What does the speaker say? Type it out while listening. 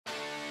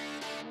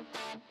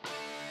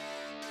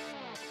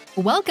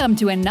Welcome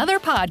to another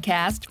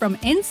podcast from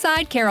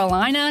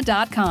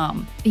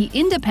InsideCarolina.com, the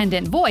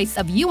independent voice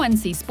of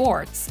UNC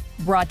Sports.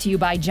 Brought to you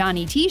by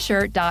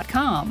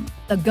JohnnyT-shirt.com,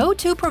 the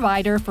go-to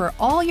provider for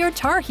all your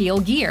Tar Heel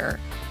gear.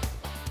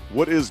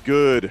 What is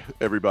good,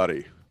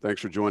 everybody?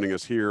 Thanks for joining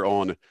us here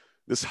on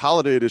this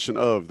holiday edition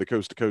of the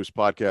Coast to Coast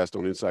podcast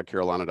on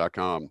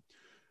InsideCarolina.com.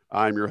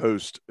 I'm your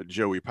host,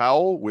 Joey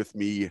Powell. With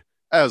me,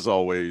 as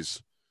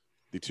always,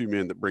 the two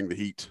men that bring the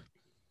heat,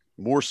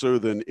 more so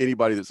than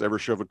anybody that's ever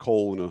shoved a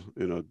coal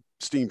in a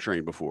steam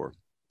train before.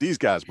 These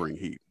guys bring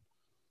heat.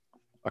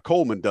 A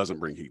Coleman doesn't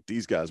bring heat.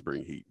 These guys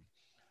bring heat.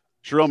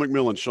 Sherrell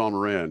McMillan, Sean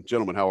Moran.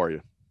 Gentlemen, how are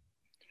you?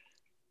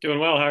 Doing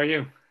well. How are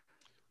you?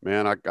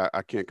 Man,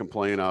 I can't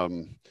complain.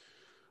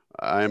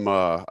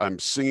 I'm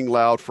singing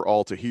loud for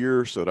all to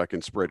hear so that I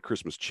can spread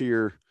Christmas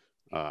cheer.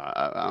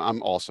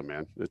 I'm awesome,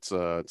 man. It's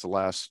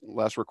the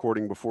last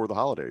recording before the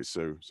holidays,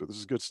 so this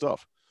is good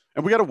stuff.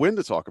 And we got a win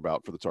to talk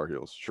about for the Tar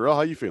Heels. Sherrell,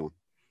 how you feeling?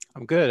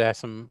 I'm good. I had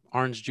some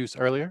orange juice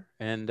earlier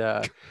and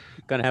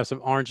gonna have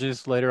some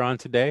oranges later on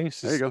today.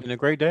 There you go. Been a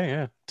great day.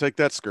 Yeah. Take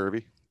that,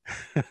 scurvy.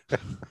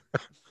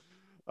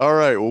 All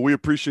right. Well, we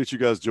appreciate you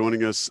guys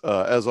joining us.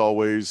 As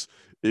always,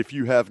 if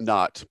you have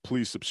not,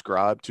 please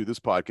subscribe to this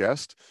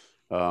podcast.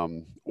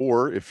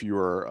 Or if you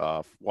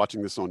are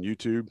watching this on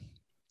YouTube,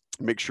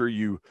 make sure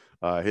you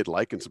hit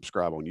like and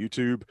subscribe on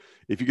YouTube.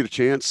 If you get a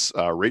chance,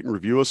 rate and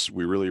review us.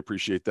 We really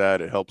appreciate that.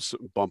 It helps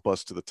bump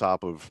us to the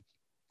top of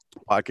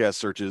podcast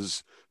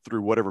searches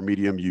through whatever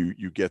medium you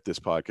get this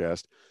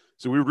podcast.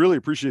 So we really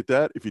appreciate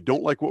that. If you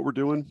don't like what we're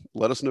doing,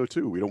 let us know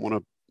too. We don't want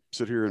to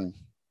sit here and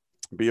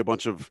be a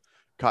bunch of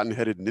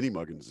cotton-headed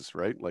ninny-muggins,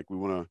 right? Like we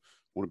want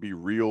to be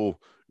real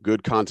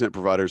good content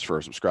providers for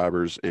our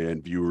subscribers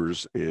and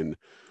viewers and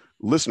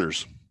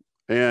listeners.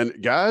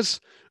 And guys,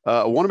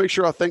 I want to make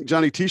sure I thank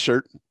Johnny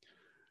T-shirt.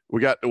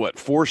 We got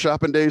 4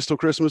 shopping days till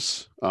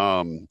Christmas.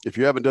 If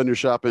you haven't done your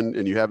shopping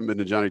and you haven't been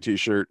to Johnny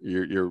T-shirt,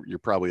 you're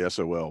probably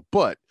SOL.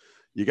 But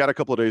you got a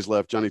couple of days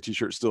left. Johnny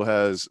T-shirt still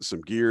has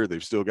some gear.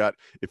 They've still got.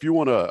 If you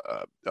want a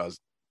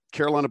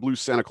Carolina Blue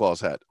Santa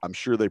Claus hat, I'm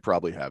sure they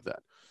probably have that.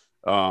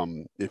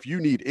 If you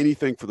need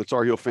anything for the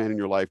Tar Heel fan in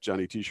your life,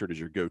 Johnny T-shirt is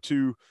your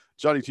go-to.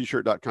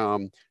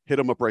 JohnnyT-shirt.com. Hit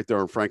them up right there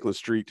on Franklin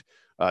Street.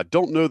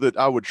 Don't know that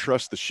I would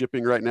trust the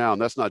shipping right now,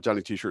 and that's not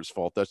Johnny T-shirt's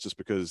fault. That's just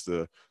because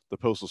the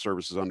Postal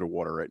Service is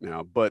underwater right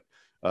now. But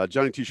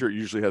Johnny T-shirt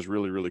usually has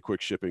really, really quick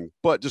shipping.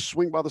 But just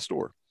swing by the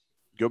store.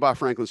 Go by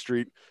Franklin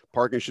Street.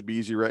 Parking should be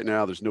easy right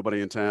now. There's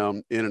nobody in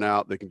town. In and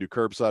out. They can do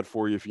curbside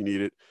for you if you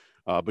need it.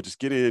 But just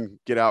get in,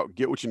 get out,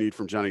 get what you need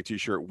from Johnny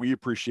T-shirt. We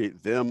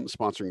appreciate them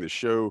sponsoring this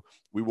show.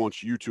 We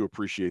want you to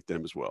appreciate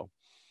them as well.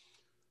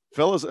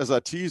 Fellas, as I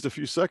teased a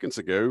few seconds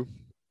ago,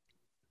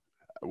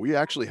 we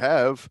actually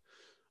have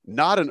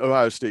not an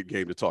Ohio State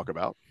game to talk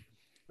about.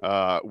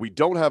 We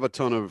don't have a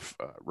ton of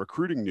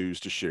recruiting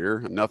news to share.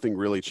 Nothing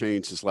really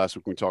changed since last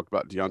week when we talked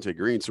about Deontay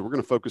Green. So we're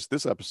going to focus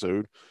this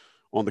episode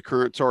on the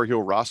current Tar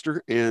Heel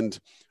roster and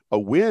a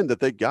win that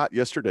they got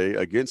yesterday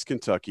against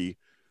Kentucky,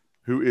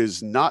 who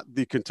is not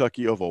the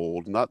Kentucky of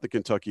old, not the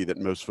Kentucky that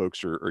most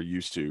folks are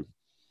used to.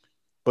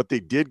 But they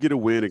did get a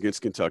win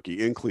against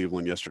Kentucky in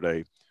Cleveland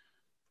yesterday.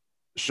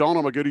 Sean,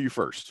 I'm going to go to you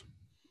first.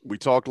 We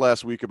talked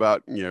last week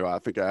about, I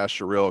think I asked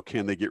Sherrell,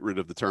 can they get rid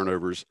of the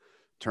turnovers?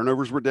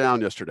 Turnovers were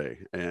down yesterday.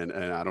 And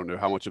I don't know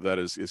how much of that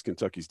is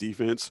Kentucky's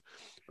defense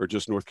or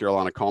just North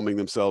Carolina calming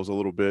themselves a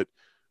little bit.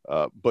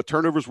 But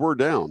turnovers were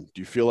down.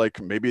 Do you feel like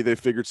maybe they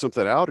figured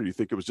something out, or do you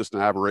think it was just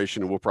an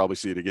aberration and we'll probably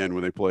see it again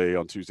when they play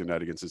on Tuesday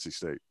night against NC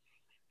State?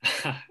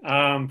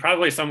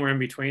 Probably somewhere in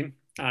between.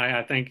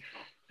 I think,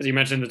 as you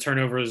mentioned, the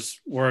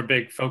turnovers were a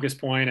big focus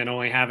point, and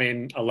only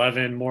having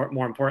 11,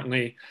 more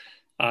importantly,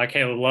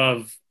 Caleb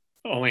Love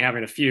only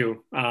having a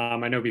few.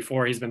 I know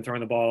before he's been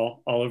throwing the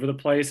ball all over the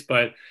place,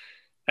 but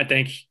I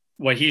think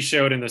what he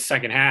showed in the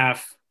second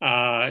half,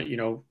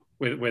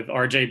 with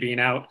RJ being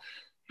out,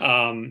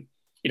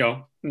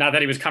 not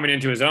that he was coming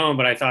into his own,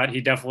 but I thought he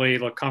definitely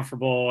looked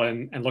comfortable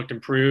and looked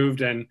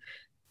improved. And,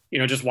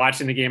 just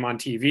watching the game on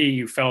TV,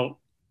 you felt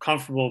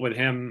comfortable with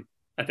him,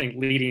 I think,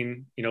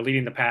 leading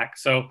the pack.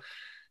 So,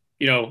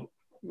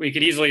 we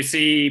could easily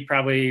see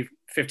probably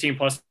 15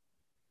 plus.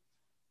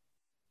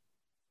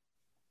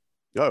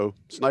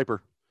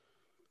 Sniper.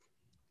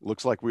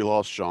 Looks like we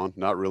lost Sean.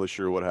 Not really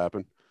sure what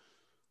happened.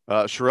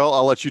 Sherrell,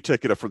 I'll let you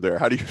take it up from there.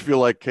 How do you feel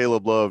like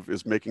Caleb Love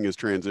is making his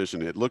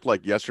transition? It looked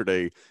like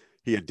yesterday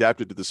he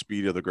adapted to the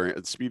speed of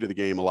the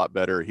game a lot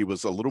better. He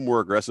was a little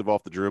more aggressive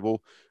off the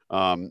dribble.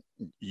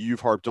 You've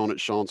harped on it.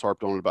 Sean's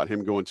harped on it about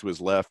him going to his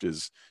left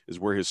is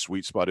where his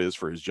sweet spot is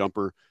for his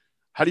jumper.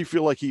 How do you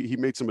feel like he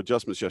made some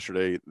adjustments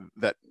yesterday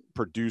that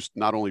produced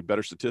not only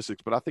better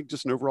statistics, but I think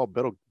just an overall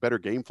better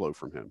game flow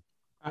from him?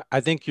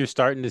 I think you're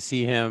starting to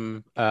see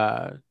him,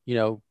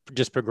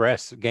 just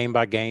progress game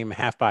by game,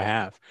 half by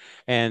half.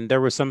 And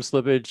there was some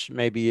slippage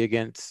maybe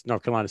against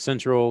North Carolina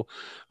Central.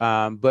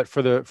 But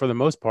for the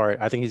most part,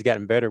 I think he's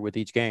gotten better with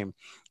each game.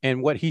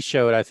 And what he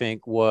showed, I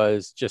think,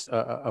 was just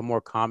a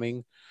more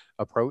calming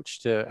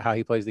approach to how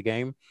he plays the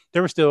game.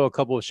 There were still a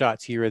couple of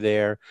shots here or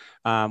there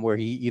where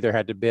he either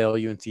had to bail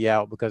UNC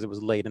out because it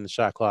was late in the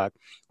shot clock,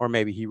 or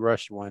maybe he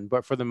rushed one.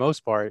 But for the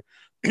most part,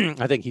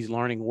 I think he's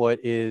learning what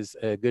is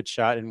a good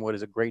shot and what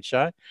is a great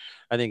shot.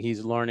 I think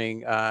he's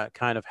learning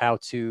kind of how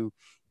to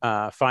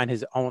find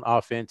his own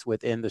offense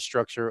within the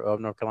structure of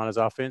North Carolina's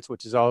offense,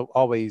 which is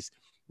always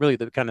really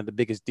the kind of the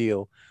biggest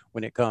deal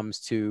when it comes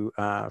to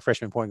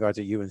freshman point guards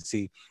at UNC.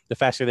 The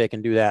faster they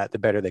can do that, the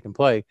better they can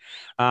play.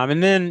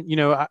 And then,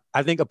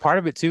 I think a part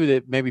of it too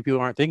that maybe people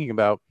aren't thinking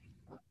about,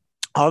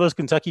 all those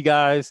Kentucky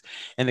guys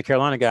and the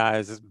Carolina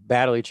guys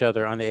battle each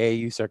other on the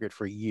AAU circuit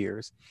for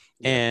years.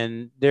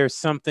 And there's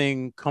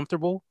something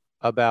comfortable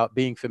about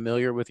being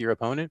familiar with your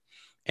opponent.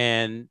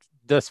 And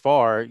thus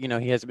far,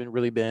 he hasn't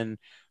really been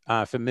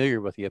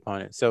familiar with the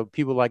opponent. So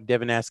people like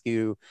Devin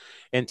Askew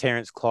and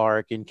Terrence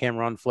Clark and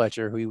Cameron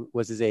Fletcher, who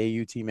was his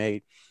AAU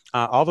teammate,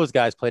 all those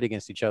guys played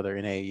against each other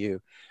in AAU.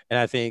 And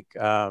I think,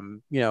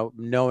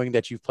 knowing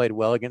that you've played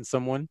well against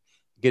someone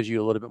gives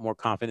you a little bit more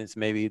confidence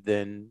maybe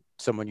than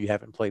someone you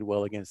haven't played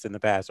well against in the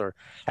past or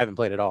haven't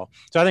played at all.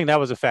 So I think that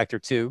was a factor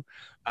too.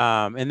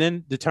 And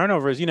then the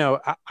turnovers,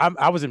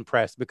 I was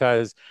impressed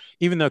because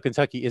even though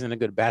Kentucky isn't a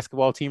good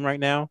basketball team right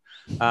now,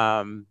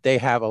 they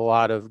have a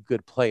lot of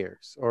good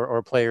players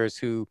or players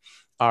who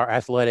are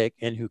athletic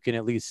and who can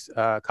at least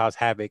cause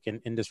havoc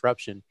and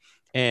disruption.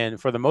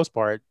 And for the most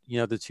part,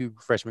 the two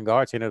freshman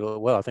guards handled it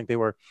well. I think they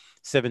were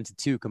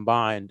 7-2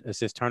 combined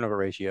assist turnover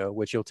ratio,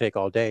 which you'll take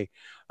all day,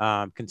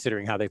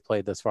 considering how they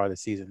played thus far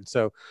this season.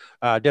 So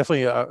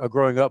definitely a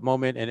growing up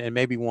moment and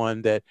maybe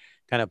one that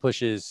kind of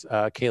pushes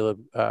Caleb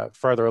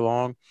further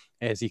along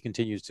as he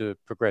continues to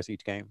progress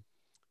each game.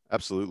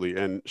 Absolutely.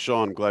 And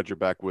Sean, glad you're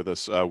back with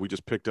us. We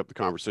just picked up the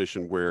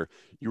conversation where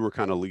you were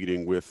kind of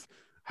leading with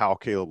how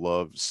Caleb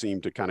Love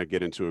seemed to kind of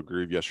get into a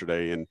groove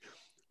yesterday. And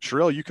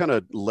Sherrell, you kind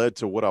of led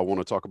to what I want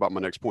to talk about my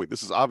next point.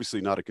 This is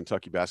obviously not a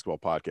Kentucky basketball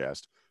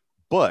podcast,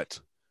 but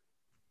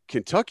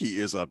Kentucky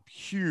is a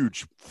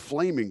huge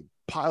flaming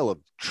pile of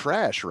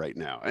trash right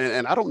now.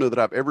 And I don't know that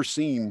I've ever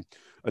seen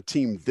a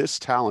team this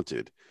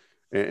talented.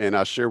 And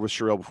I shared with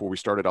Sherrell before we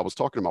started, I was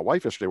talking to my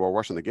wife yesterday while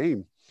watching the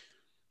game.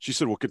 She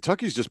said, well,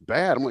 Kentucky's just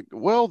bad. I'm like,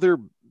 well, they're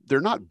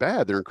not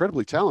bad. They're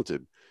incredibly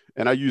talented.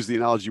 And I use the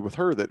analogy with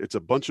her that it's a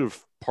bunch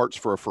of parts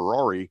for a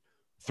Ferrari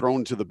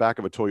thrown to the back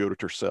of a Toyota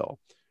Tercel.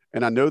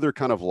 And I know they're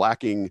kind of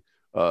lacking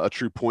a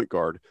true point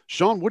guard.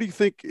 Sean, what do you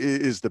think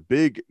is the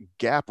big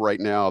gap right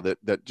now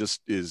that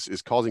just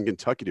is causing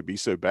Kentucky to be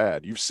so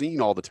bad? You've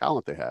seen all the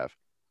talent they have.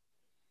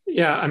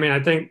 Yeah, I mean, I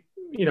think,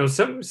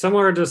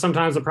 similar to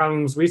sometimes the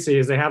problems we see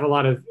is they have a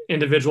lot of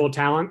individual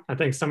talent. I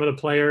think some of the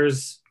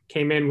players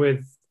came in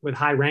with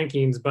high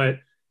rankings, but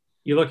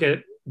you look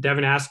at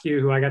Devin Askew,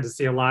 who I got to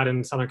see a lot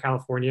in Southern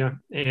California,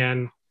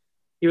 and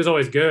he was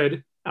always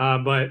good,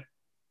 but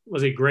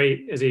was he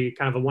great? Is he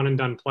kind of a one and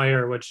done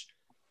player, which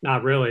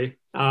not really.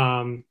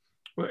 And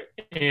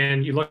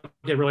you look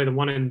at really the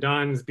one and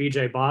dones,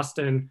 BJ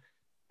Boston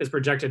is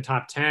projected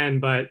top 10,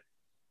 but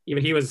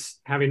even he was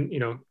having,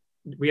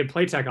 we had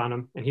Playtech on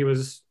him and he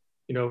was,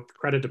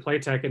 credit to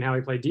Playtech and how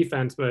he played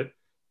defense, but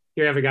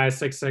here you have a guy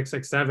 6'6",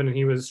 6'7", and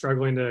he was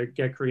struggling to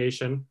get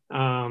creation.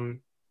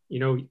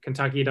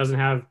 Kentucky doesn't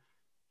have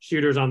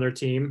shooters on their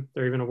team.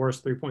 They're even a worse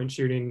 3-point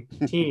shooting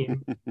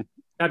team.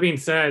 That being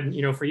said,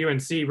 for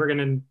UNC, we're going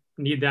to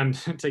need them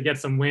to get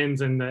some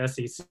wins in the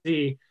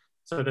SEC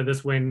so that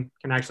this win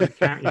can actually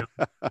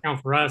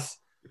count for us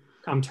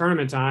come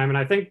tournament time. And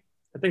I think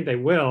they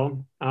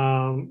will.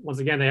 Once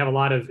again, they have a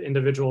lot of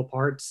individual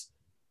parts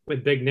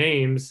with big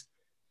names.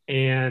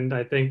 And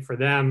I think for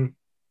them,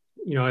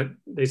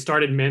 they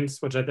started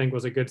Mintz, which I think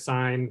was a good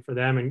sign for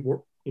them.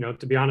 And,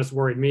 to be honest,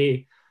 worried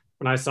me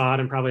when I saw it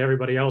and probably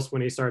everybody else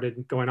when he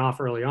started going off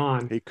early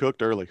on. He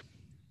cooked early.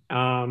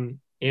 And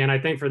I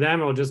think for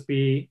them, it'll just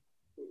be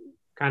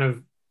kind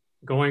of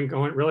going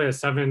really a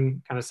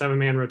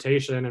seven-man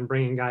rotation and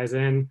bringing guys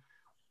in.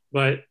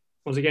 But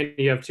once again,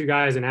 you have two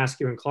guys in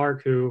Askew and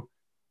Clark who,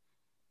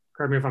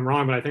 correct me if I'm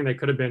wrong, but I think they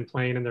could have been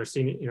playing in their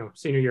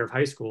senior year of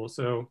high school.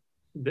 So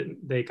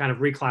they kind of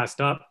reclassed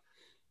up.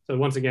 So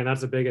once again,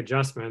 that's a big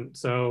adjustment.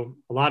 So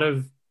a lot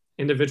of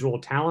individual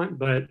talent,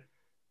 but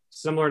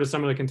similar to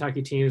some of the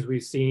Kentucky teams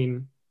we've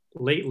seen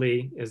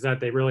lately is that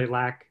they really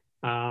lack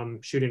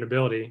shooting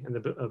ability and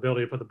the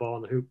ability to put the ball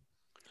in the hoop.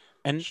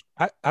 And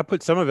I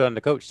put some of it on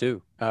the coach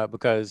too,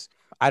 because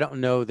I don't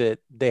know that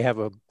they have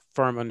a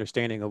firm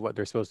understanding of what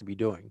they're supposed to be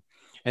doing.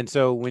 And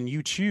so when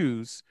you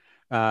choose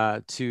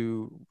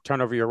to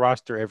turn over your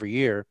roster every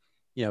year,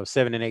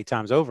 7 and 8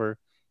 times over,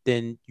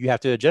 then you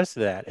have to adjust to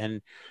that.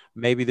 And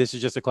maybe this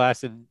is just a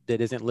class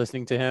that isn't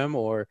listening to him,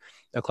 or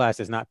a class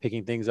that's not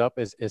picking things up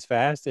as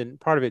fast. And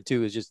part of it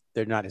too is just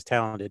they're not as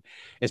talented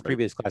as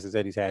previous classes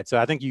that he's had. So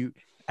I think you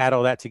add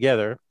all that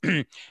together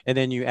and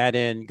then you add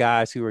in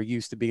guys who are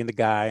used to being the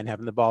guy and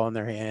having the ball in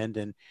their hand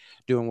and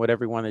doing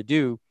whatever you want to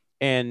do.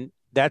 And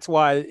that's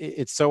why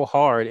it's so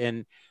hard.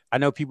 And I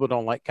know people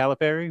don't like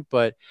Calipari,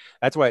 but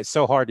that's why it's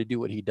so hard to do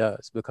what he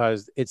does,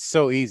 because it's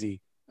so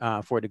easy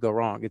for it to go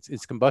wrong.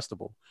 It's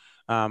combustible.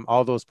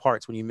 all those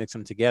parts, when you mix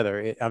them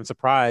together, I'm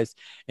surprised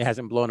it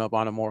hasn't blown up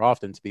on them more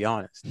often, to be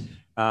honest.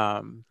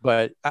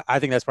 But I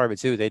think that's part of it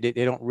too. They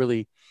don't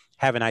really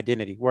have an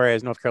identity.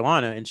 Whereas North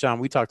Carolina, and Sean,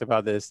 we talked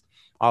about this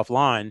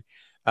offline.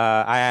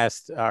 I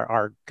asked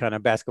our kind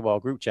of basketball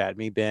group chat,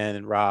 me, Ben,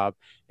 and Rob,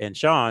 and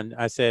Sean,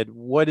 I said,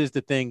 what is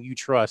the thing you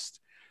trust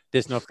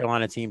this North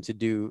Carolina team to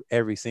do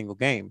every single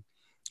game?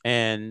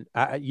 And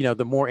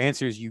the more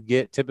answers you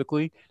get,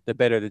 typically, the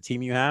better the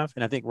team you have.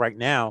 And I think right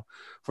now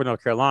for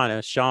North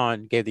Carolina,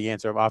 Sean gave the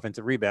answer of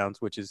offensive rebounds,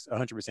 which is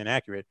 100%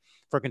 accurate.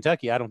 For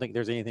Kentucky, I don't think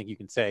there's anything you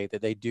can say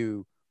that they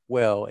do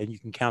well and you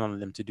can count on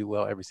them to do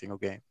well every single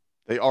game.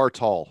 They are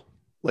tall.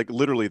 Like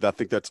literally, I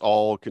think that's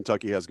all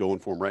Kentucky has going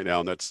for them right now,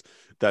 and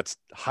that's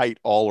height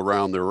all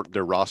around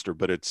their roster.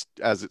 But it's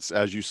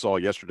as you saw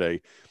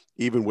yesterday,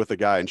 even with a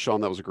guy, and Sean,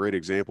 that was a great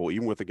example.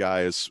 Even with a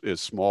guy as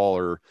small,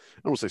 or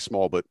I don't want to say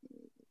small, but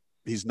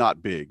he's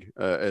not big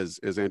as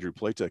Andrew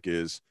Platek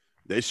is.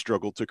 They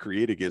struggled to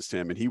create against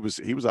him, and he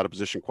was out of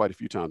position quite a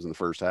few times in the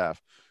first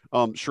half.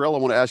 Sherrell, I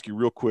want to ask you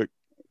real quick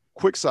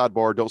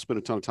sidebar. Don't spend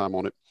a ton of time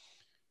on it.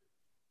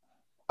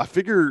 I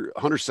figure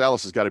Hunter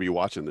Salas has got to be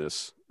watching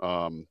this.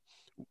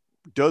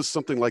 Does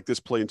something like this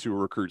play into a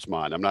recruit's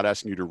mind? I'm not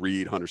asking you to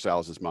read Hunter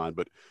Salas's mind,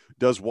 but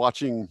does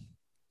watching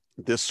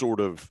this sort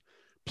of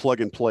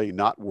plug and play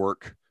not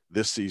work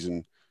this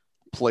season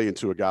play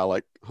into a guy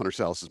like Hunter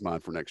Salas's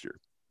mind for next year?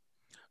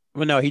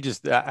 Well, no,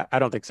 I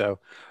don't think so.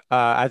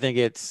 I think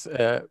it's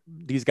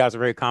these guys are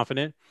very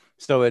confident.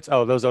 So it's,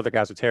 oh, those other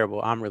guys are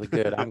terrible. I'm really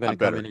good. I'm going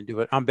to come in and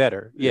do it. I'm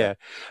better. Yeah.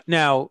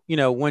 Now,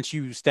 once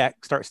you start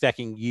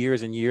stacking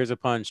years and years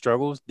upon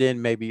struggles,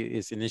 then maybe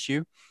it's an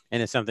issue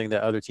and it's something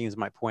that other teams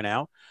might point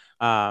out.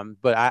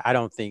 But I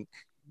don't think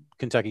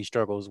Kentucky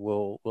struggles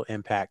will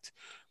impact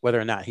whether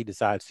or not he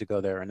decides to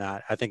go there or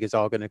not. I think it's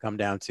all going to come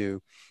down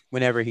to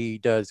whenever he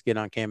does get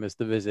on campus,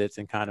 the visits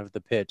and kind of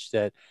the pitch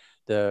that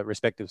the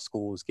respective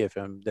schools give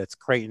him. That's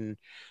Creighton,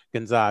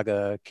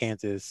 Gonzaga,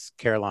 Kansas,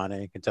 Carolina,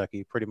 and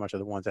Kentucky pretty much are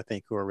the ones I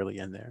think who are really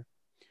in there.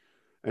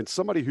 And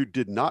somebody who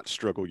did not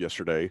struggle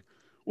yesterday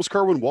was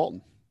Kerwin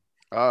Walton.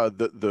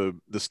 The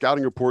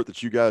scouting report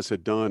that you guys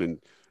had done and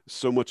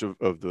so much of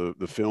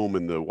the film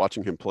and the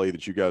watching him play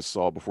that you guys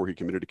saw before he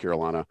committed to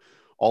Carolina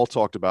all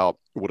talked about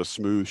what a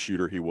smooth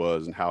shooter he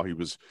was and how he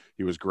was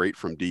great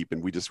from deep.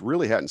 And we just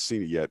really hadn't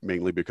seen it yet,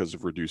 mainly because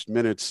of reduced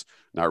minutes,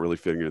 not really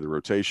fitting into the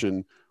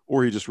rotation,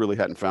 or he just really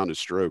hadn't found his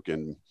stroke.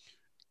 And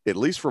at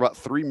least for about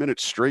 3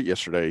 minutes straight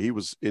yesterday, he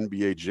was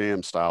NBA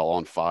Jam style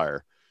on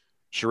fire.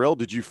 Sherrell,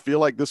 did you feel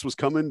like this was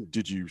coming?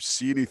 Did you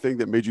see anything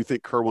that made you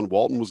think Kerwin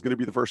Walton was going to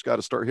be the first guy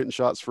to start hitting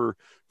shots for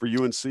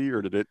UNC,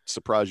 or did it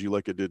surprise you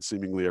like it did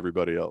seemingly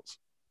everybody else?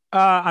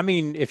 I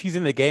mean, if he's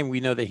in the game, we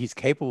know that he's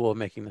capable of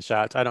making the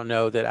shots. I don't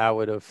know that I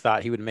would have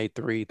thought he would have made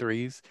 3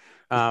 threes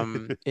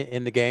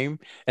in the game,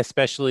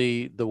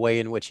 especially the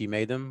way in which he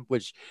made them,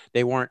 which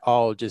they weren't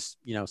all just,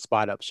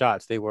 spot up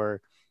shots. They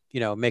were,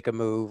 make a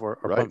move or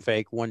right. Pump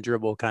fake, one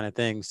dribble kind of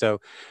thing.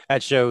 So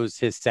that shows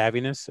his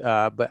savviness.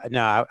 But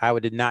no, I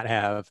did not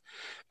have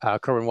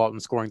Kerwin Walton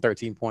scoring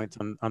 13 points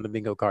on the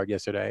bingo card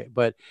yesterday.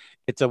 But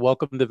it's a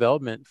welcome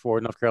development for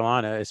North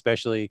Carolina,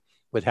 especially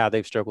with how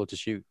they've struggled to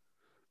shoot.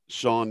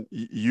 Sean,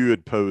 you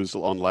had posed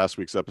on last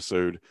week's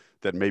episode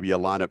that maybe a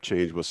lineup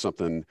change was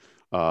something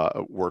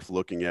worth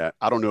looking at.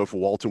 I don't know if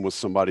Walton was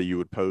somebody you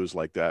would pose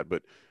like that,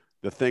 but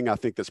the thing I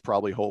think that's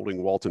probably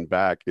holding Walton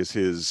back is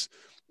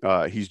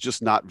he's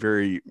just not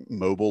very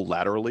mobile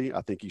laterally.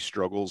 I think he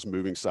struggles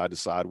moving side to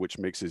side, which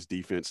makes his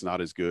defense not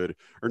as good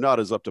or not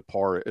as up to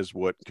par as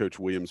what Coach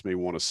Williams may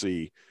want to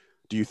see.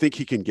 Do you think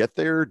he can get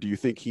there? Do you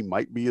think he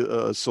might be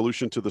a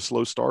solution to the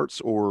slow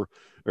starts, or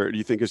do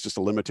you think it's just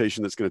a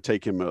limitation that's going to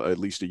take him at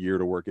least a year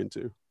to work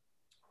into?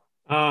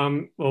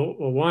 Well,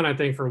 one, I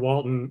think for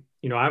Walton,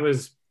 I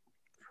was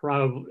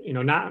probably,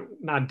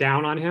 not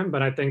down on him,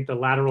 but I think the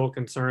lateral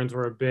concerns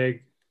were a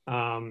big,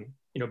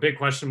 big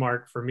question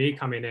mark for me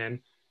coming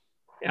in.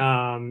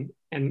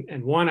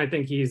 And one, I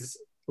think he's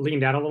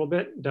leaned out a little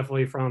bit,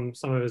 definitely from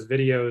some of his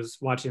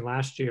videos watching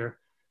last year.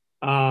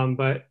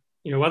 But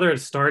whether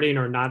it's starting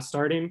or not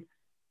starting,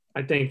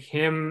 I think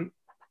him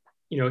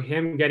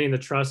getting the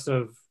trust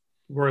of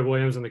Roy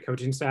Williams and the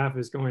coaching staff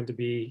is going to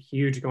be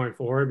huge going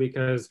forward,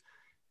 because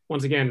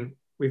once again,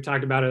 we've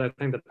talked about it, I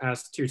think the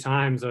past 2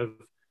 times of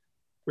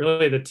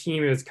really the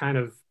team is kind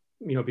of,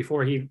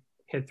 before he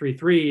hit 3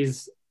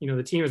 threes,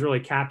 the team is really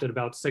capped at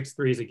about 6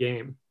 threes a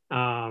game,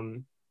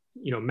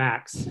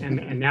 max.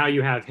 And now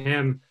you have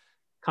him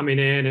coming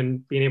in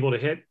and being able to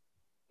hit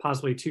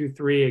possibly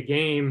 2-3 a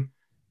game.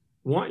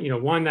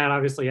 One that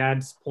obviously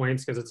adds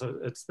points because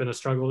it's been a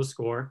struggle to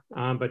score.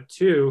 But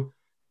 2,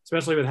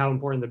 especially with how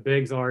important the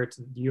bigs are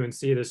to UNC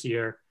this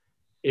year,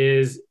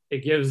 is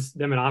it gives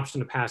them an option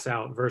to pass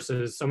out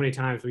versus so many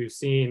times we've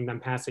seen them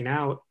passing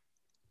out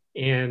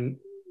and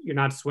you're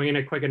not swinging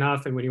it quick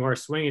enough. And when you are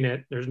swinging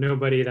it, there's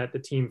nobody that the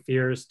team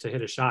fears to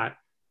hit a shot.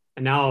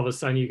 And now all of a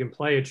sudden you can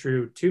play a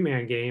true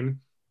 2-man game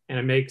and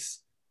it makes,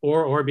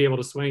 or be able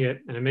to swing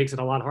it. And it makes it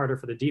a lot harder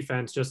for the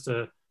defense just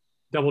to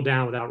double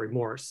down without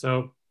remorse.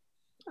 So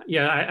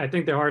Yeah, I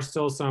think there are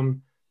still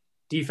some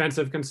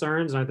defensive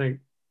concerns. And I think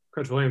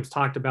Coach Williams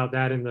talked about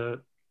that in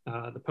the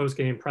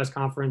post-game press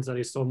conference, that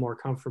he's still more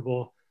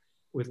comfortable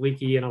with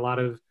Leaky in a lot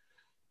of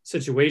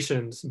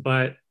situations.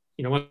 But,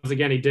 once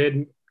again, he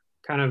did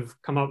kind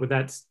of come up with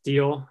that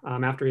steal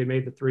after he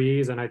made the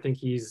threes. And I think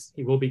he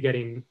will be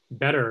getting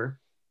better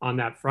on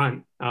that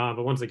front.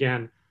 But once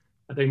again,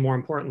 I think more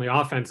importantly,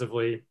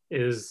 offensively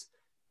is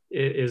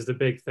the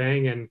big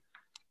thing. And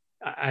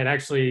I'd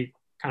actually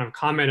kind of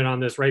commented on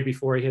this right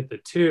before he hit the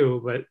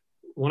two, but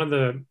one of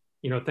the,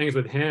 things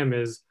with him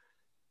is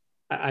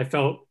I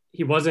felt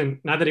he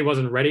wasn't, not that he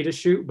wasn't ready to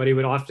shoot, but he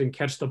would often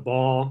catch the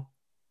ball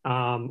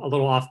a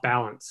little off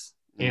balance.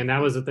 And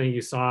that was the thing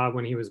you saw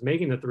when he was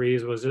making the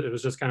threes, was it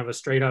was just kind of a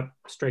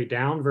straight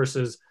down,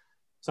 versus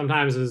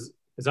sometimes his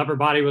upper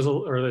body was,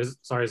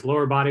 his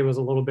lower body was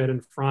a little bit in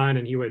front,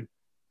 and he would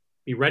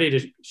be ready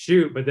to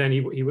shoot, but then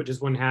he would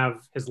just wouldn't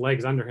have his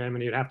legs under him,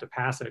 and he'd have to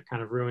pass it,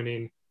 kind of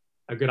ruining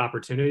a good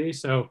opportunity.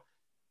 So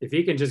if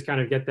he can just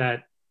kind of get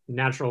that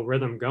natural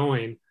rhythm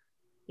going,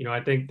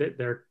 I think that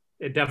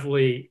it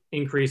definitely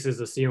increases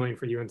the ceiling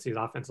for UNC's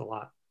offense a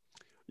lot.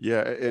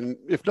 Yeah, and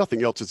if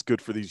nothing else, it's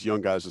good for these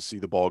young guys to see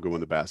the ball go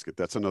in the basket.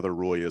 That's another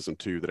Royism,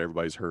 too, that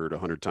everybody's heard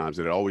 100 times,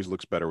 that it always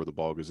looks better when the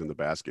ball goes in the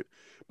basket.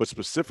 But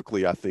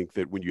specifically, I think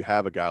that when you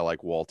have a guy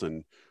like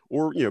Walton,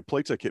 or,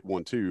 Platek hit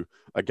one, too,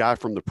 a guy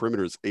from the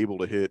perimeter is able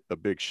to hit a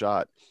big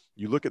shot.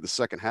 You look at the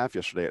second half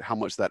yesterday at how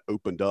much that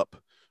opened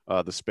up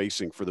the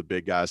spacing for the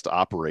big guys to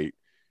operate.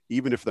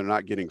 Even if they're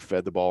not getting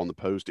fed the ball in the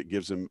post, it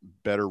gives them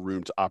better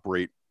room to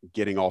operate,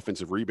 getting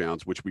offensive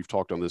rebounds, which we've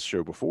talked on this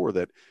show before,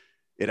 that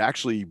it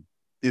actually –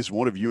 is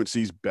one of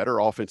UNC's better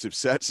offensive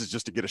sets, is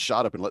just to get a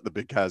shot up and let the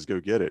big guys go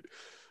get it.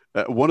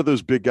 One of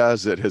those big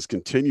guys that has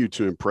continued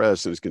to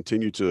impress and has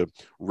continued to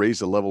raise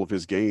the level of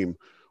his game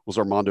was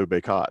Armando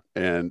Bacot.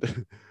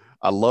 And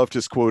I loved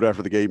his quote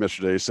after the game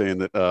yesterday, saying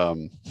that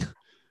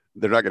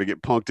they're not going to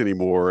get punked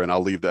anymore, and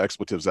I'll leave the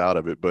expletives out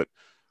of it. But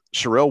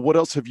Sherrell, what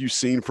else have you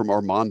seen from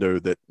Armando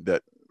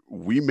that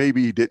we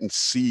maybe didn't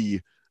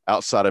see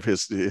outside of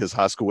his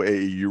high school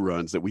AAU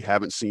runs that we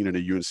haven't seen in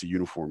a UNC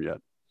uniform yet?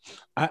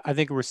 I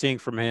think we're seeing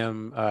from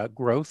him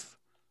growth.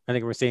 I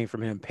think we're seeing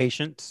from him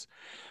patience.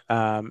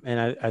 And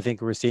I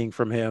think we're seeing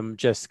from him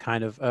just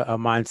kind of a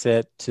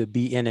mindset to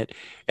be in it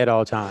at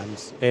all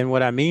times. And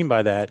what I mean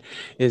by that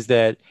is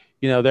that,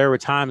 there were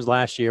times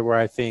last year where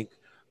I think,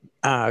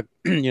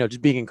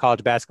 just being in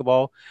college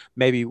basketball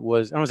maybe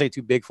was, I don't want to say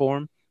too big for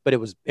him, but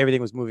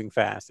everything was moving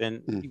fast.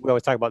 And we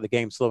always talk about the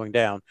game slowing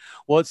down.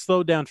 Well, it's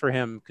slowed down for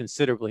him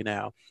considerably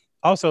now.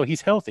 Also,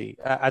 he's healthy.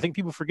 I think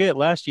people forget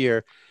last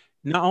year,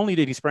 not only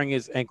did he sprain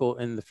his ankle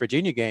in the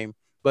Virginia game,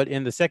 but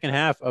in the second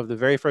half of the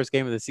very first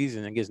game of the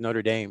season against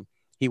Notre Dame,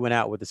 he went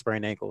out with a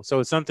sprained ankle.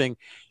 So it's something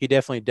he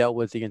definitely dealt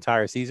with the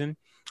entire season.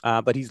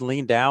 But he's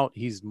leaned out.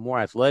 He's more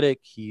athletic.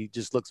 He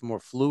just looks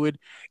more fluid.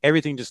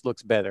 Everything just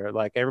looks better.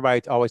 Like,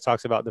 everybody always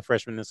talks about the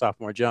freshman and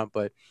sophomore jump,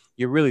 but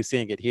you're really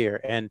seeing it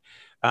here. And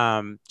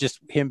just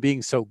him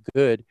being so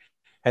good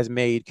has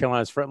made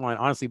Carolina's front line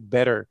honestly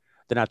better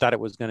than I thought it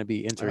was going to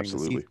be entering the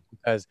season,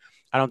 because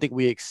I don't think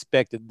we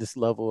expected this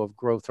level of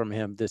growth from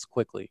him this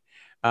quickly.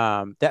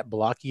 That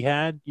block he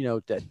had,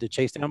 the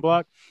chase down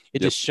block,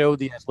 it just showed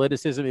the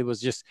athleticism. It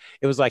was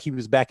like he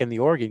was back in the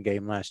Oregon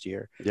game last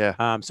year.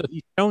 Yeah. So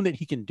he's shown that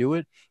he can do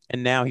it,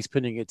 and now he's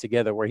putting it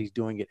together where he's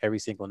doing it every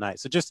single night.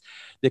 So just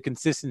the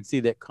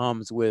consistency that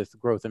comes with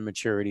growth and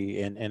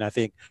maturity, and I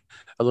think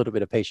a little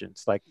bit of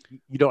patience. Like,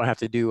 you don't have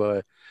to do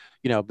a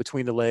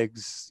between the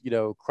legs,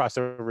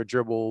 crossover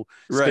dribble,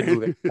 spin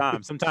move at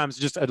time. Sometimes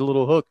just a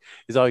little hook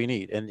is all you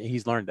need. And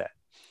he's learned that.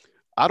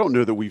 I don't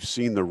know that we've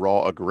seen the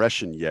raw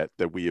aggression yet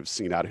that we have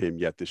seen out of him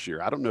yet this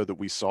year. I don't know that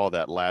we saw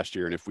that last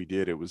year. And if we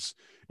did, it was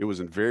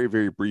in very,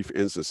 very brief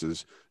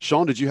instances.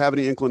 Sean, did you have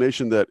any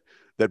inclination that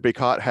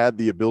Bacot had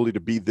the ability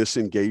to be this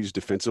engaged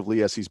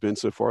defensively as he's been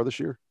so far this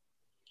year?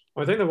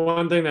 Well, I think the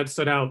one thing that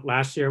stood out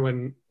last year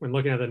when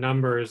looking at the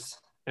numbers,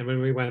 and when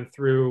we went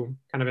through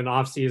kind of in the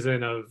off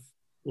season of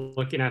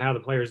looking at how the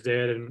players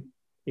did and,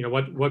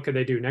 what could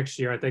they do next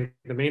year, I think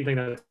the main thing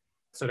that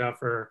stood out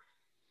for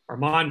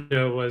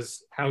Armando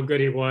was how good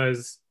he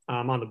was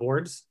on the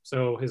boards.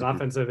 So his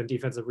offensive and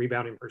defensive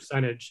rebounding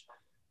percentage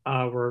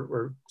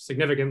were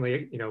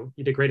significantly,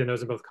 he did great in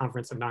those in both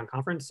conference and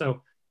non-conference.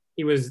 So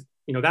he was,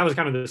 that was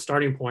kind of the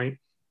starting point.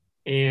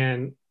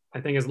 And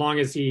I think as long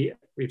as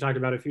we've talked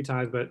about it a few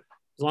times, but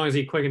as long as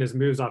he quickened his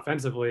moves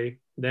offensively,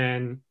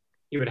 then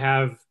he would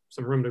have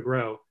some room to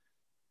grow.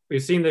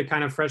 We've seen the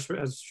kind of freshman,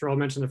 as Sherrell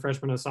mentioned, the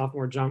freshman and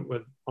sophomore jump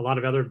with a lot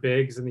of other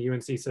bigs in the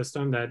UNC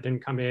system that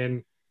didn't come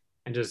in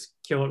and just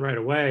kill it right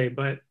away.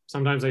 But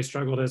sometimes they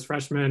struggled as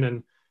freshmen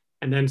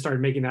and then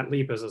started making that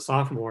leap as a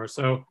sophomore.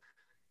 So,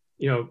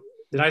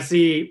 did I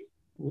see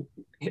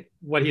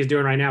what he's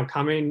doing right now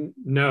coming?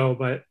 No,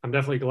 but I'm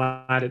definitely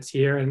glad it's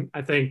here. And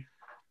I think,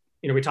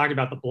 we talked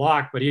about the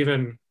block, but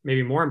even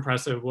maybe more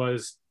impressive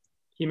was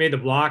he made the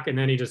block and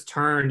then he just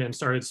turned and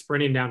started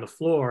sprinting down the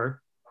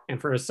floor. And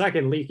for a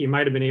second, Leaky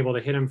might have been able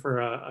to hit him for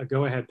a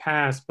go-ahead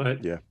pass, but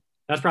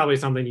that's probably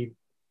something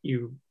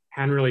you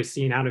hadn't really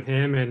seen out of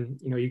him.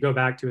 And, you go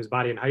back to his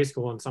body in high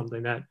school and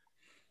something that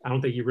I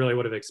don't think you really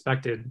would have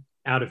expected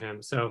out of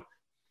him. So,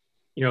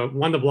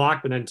 one, the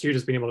block, but then two,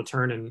 just being able to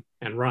turn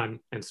and run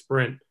and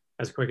sprint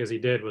as quick as he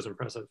did was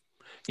impressive.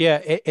 Yeah,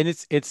 and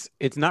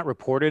it's not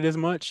reported as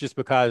much just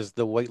because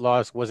the weight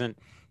loss wasn't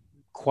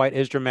quite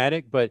as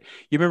dramatic. But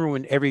you remember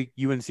when every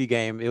UNC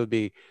game it would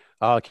be,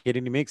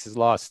 Kennedy Meeks has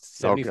lost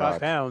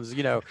 75 pounds.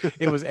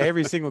 It was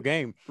every single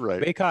game.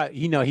 Right. Bacot,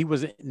 he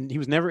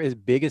was never as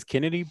big as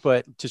Kennedy,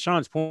 but to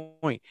Sean's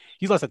point,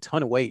 he's lost a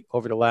ton of weight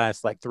over the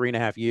last like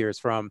 3.5 years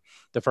from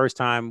the first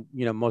time,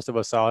 most of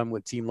us saw him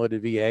with Team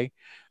Loaded VA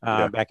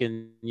back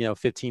in,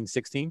 15,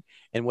 16,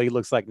 and what he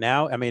looks like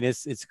now. I mean,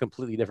 it's a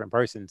completely different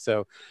person.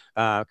 So,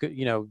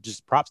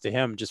 just props to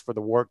him just for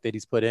the work that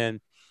he's put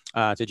in.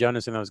 To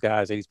Jonas and those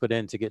guys that he's put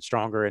in to get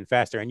stronger and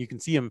faster. And you can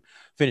see him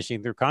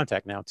finishing through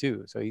contact now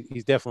too. So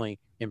he's definitely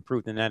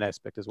improved in that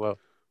aspect as well.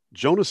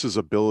 Jonas's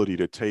ability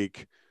to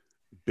take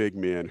big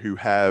men who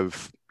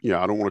have,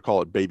 I don't want to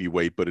call it baby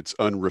weight, but it's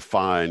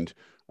unrefined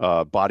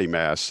body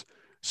mass,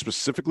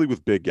 specifically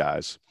with big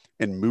guys,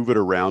 and move it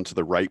around to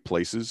the right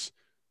places.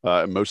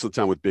 Most of the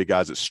time with big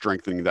guys, it's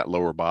strengthening that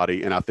lower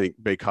body. And I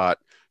think Bacot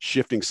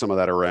shifting some of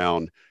that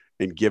around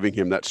and giving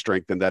him that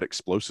strength and that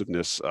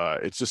explosiveness,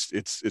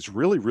 it's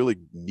really, really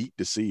neat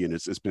to see. And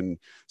it's been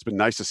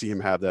nice to see him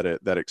have that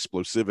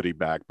explosivity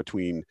back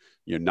between,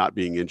 not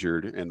being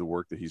injured and the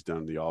work that he's done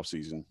in the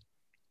offseason.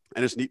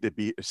 And it's neat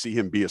to see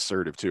him be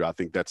assertive too. I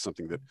think that's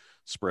something that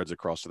spreads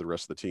across to the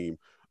rest of the team.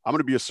 I'm going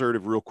to be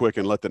assertive real quick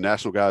and let the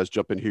national guys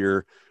jump in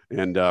here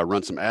and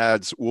run some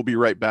ads. We'll be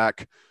right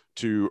back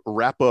to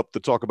wrap up the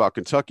talk about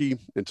Kentucky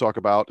and talk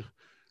about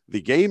the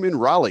game in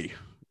Raleigh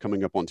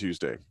coming up on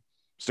Tuesday.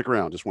 Stick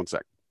around, just one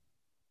sec.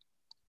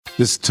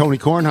 This is Tony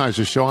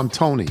Kornheiser's show. I'm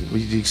Tony.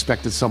 You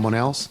expected someone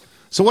else?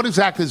 So what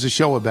exactly is the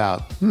show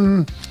about?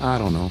 I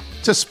don't know.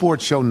 It's a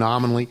sports show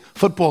nominally.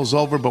 Football's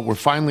over, but we're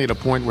finally at a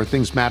point where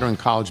things matter in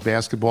college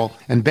basketball,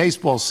 and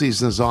baseball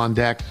season is on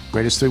deck.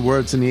 Greatest 3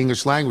 words in the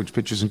English language,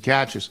 pitchers and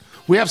catchers.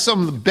 We have some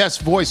of the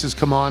best voices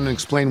come on and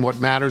explain what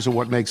matters or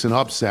what makes an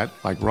upset,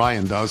 like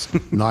Ryan does,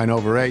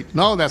 9/8.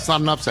 No, that's not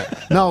an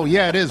upset. No,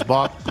 yeah, it is,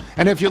 Bob.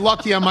 And if you're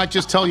lucky, I might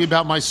just tell you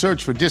about my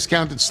search for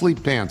discounted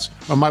sleep pants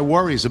or my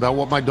worries about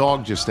what my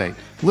dog just ate.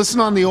 Listen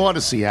on the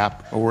Odyssey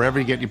app or wherever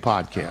you get your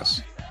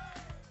podcasts.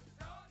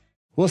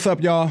 What's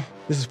up, y'all?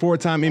 This is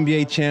 4-time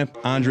NBA champ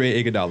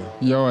Andre Iguodala.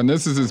 Yo, and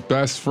this is his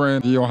best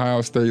friend, the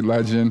Ohio State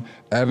legend,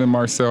 Evan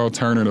Marcel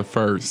Turner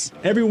I.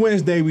 Every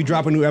Wednesday, we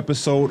drop a new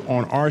episode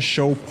on our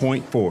show,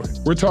 Point Forward.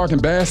 We're talking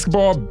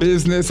basketball,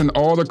 business, and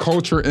all the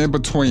culture in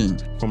between.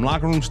 From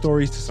locker room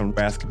stories to some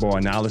basketball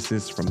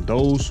analysis from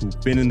those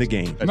who've been in the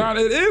game. Nah,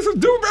 it is a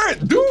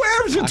dude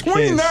averaging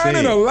 29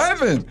 and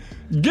 11.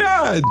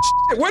 God,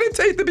 what it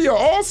take to be an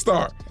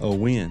all-star? A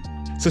win.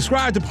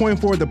 Subscribe to Point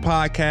Forward, the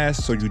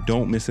podcast, so you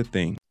don't miss a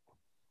thing.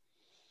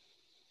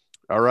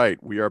 All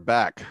right, we are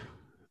back.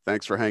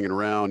 Thanks for hanging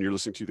around. You're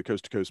listening to the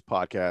Coast to Coast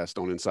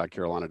podcast on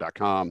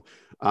InsideCarolina.com.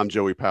 I'm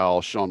Joey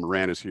Powell. Sean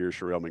Moran is here.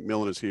 Sherrell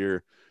McMillan is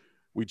here.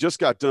 We just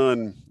got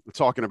done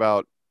talking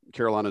about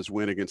Carolina's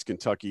win against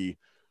Kentucky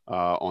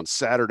on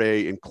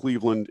Saturday in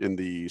Cleveland in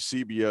the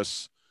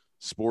CBS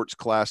Sports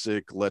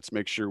Classic. Let's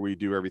make sure we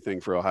do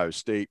everything for Ohio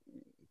State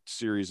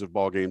series of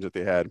ball games that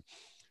they had.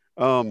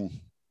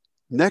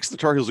 Next, the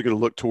Tar Heels are going to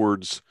look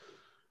towards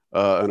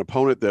an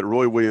opponent that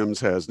Roy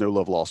Williams has no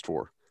love lost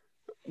for.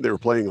 They were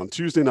playing on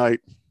Tuesday night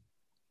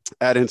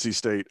at NC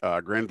State.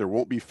 Granted, there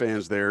won't be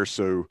fans there,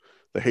 so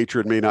the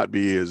hatred may not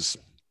be as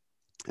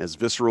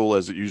visceral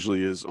as it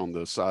usually is on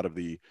the side of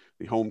the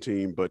home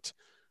team. But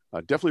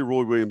definitely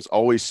Roy Williams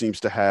always seems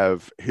to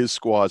have his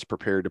squads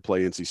prepared to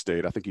play NC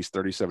State. I think he's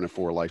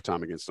 37-4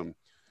 lifetime against them.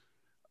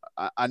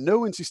 I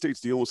know NC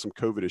State's dealing with some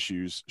COVID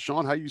issues.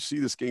 Sean, how do you see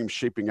this game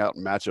shaping out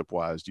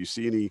matchup-wise? Do you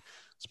see any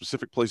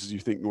specific places you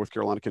think North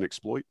Carolina can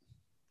exploit?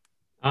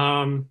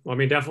 Well, I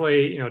mean,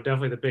 definitely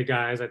the big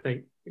guys. I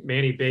think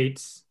Manny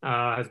Bates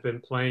has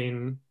been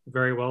playing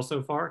very well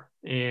so far.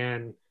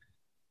 And,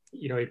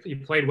 he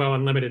played well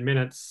in limited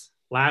minutes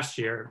last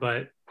year,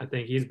 but I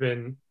think he's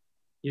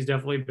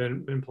definitely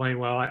been playing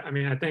well. I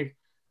mean, I think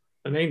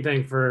the main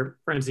thing for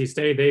NC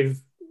State,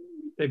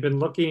 they've been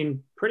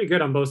looking pretty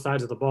good on both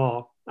sides of the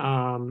ball.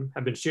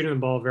 Have been shooting the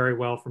ball very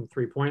well from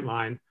 3-point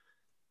line.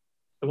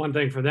 The one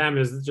thing for them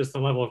is just the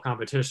level of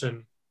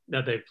competition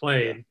that they've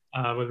played,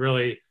 with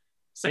really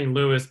St.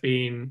 Louis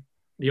being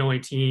the only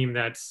team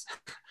that's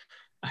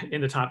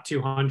in the top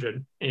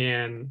 200,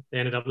 and they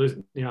ended up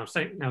losing.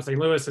 St.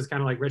 Louis is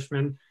kind of like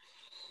Richmond.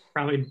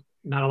 Probably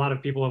not a lot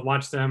of people have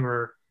watched them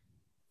or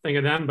think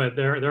of them, but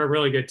they're a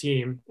really good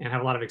team and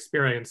have a lot of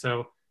experience.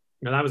 So,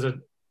 that was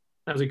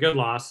a good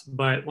loss,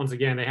 but once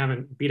again, they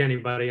haven't beat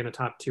anybody in the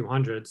top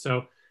 200.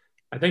 So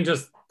I think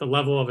just the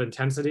level of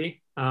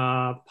intensity,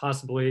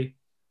 possibly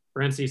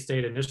for NC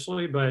State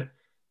initially, but,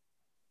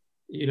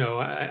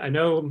 I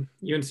know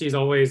UNC's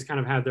always kind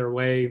of had their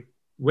way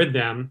with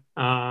them,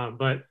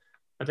 but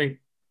I think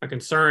a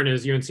concern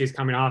is UNC's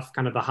coming off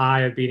kind of the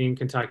high of beating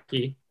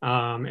Kentucky,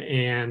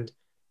 and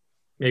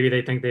maybe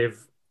they think they've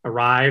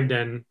arrived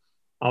and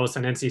all of a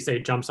sudden NC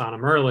State jumps on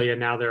them early, and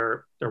now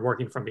they're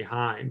working from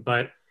behind.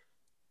 But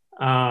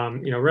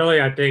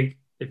really, I think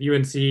if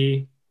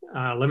UNC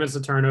limits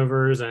the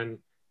turnovers and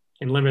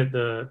can limit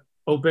the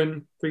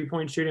open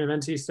 3-point shooting of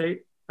NC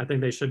State, I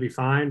think they should be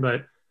fine.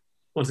 But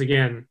once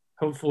again,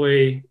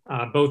 hopefully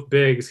both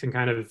bigs can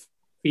kind of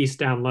feast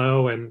down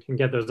low and can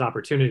get those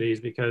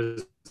opportunities,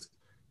 because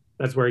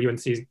that's where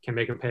UNC can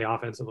make them pay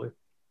offensively.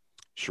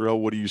 Sherrell,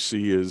 what do you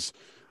see as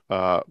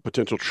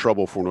potential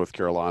trouble for North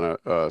Carolina,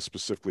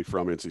 specifically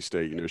from NC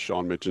State?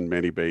 Sean mentioned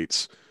Manny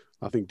Bates.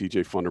 I think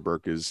DJ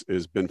Funderburk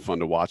has been fun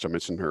to watch. I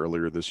mentioned her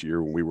earlier this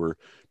year when we were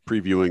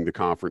previewing the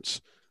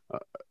conference.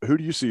 Who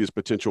do you see as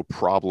potential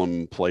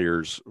problem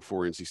players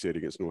for NC State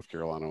against North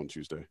Carolina on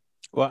Tuesday?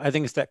 Well, I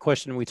think it's that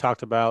question we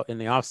talked about in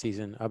the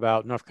offseason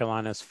about North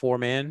Carolina's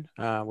four-man,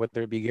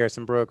 whether it be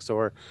Garrison Brooks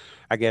or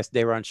I guess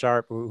Dayron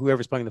Sharp, or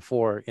whoever's playing the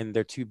four in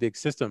their two big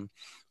system.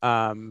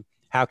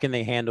 How can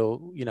they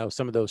handle,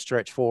 some of those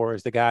stretch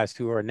fours, the guys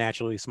who are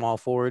naturally small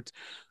forwards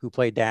who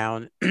play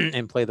down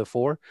and play the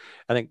four?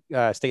 I think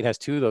State has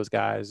two of those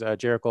guys,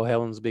 Jericho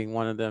Helms being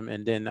one of them,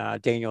 and then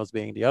Daniels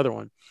being the other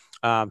one,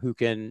 who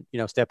can,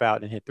 step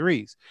out and hit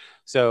threes.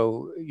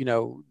 So,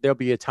 there'll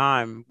be a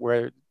time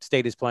where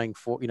State is playing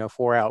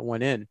four out,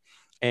 one in.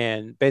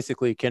 And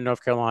basically, can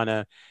North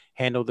Carolina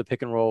handle the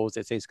pick and rolls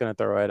that State's going to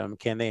throw at them?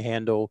 Can they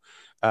handle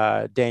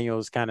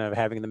Daniels kind of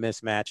having the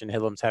mismatch and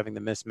Hillams having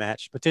the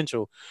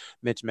potential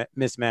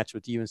mismatch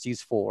with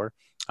UNC's four?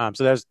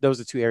 So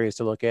those are two areas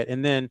to look at.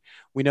 And then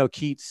we know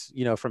Keats,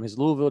 from his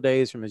Louisville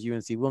days, from his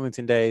UNC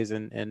Wilmington days,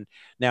 and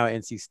now at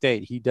NC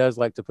State, he does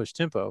like to push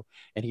tempo,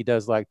 and he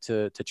does like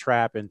to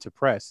trap and to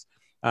press.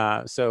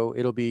 So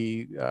it'll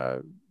be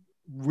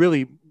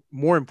really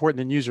more important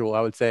than usual,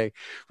 I would say,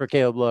 for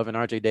Caleb Love and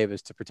RJ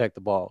Davis to protect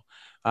the ball.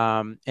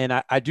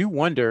 And I do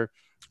wonder,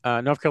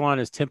 North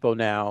Carolina's tempo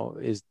now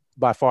is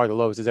by far the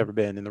lowest it's ever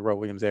been in the Roy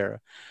Williams era.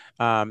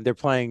 They're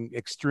playing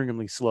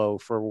extremely slow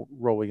for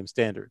Roy Williams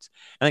standards.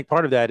 I think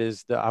part of that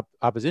is the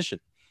opposition.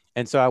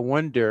 And so I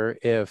wonder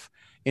if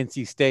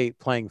NC State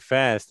playing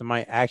fast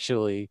might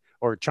actually,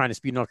 or trying to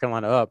speed North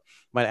Carolina up,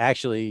 might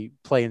actually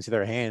play into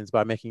their hands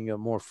by making a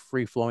more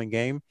free-flowing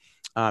game.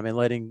 And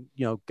letting,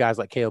 guys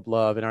like Caleb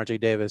Love and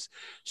RJ Davis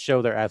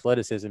show their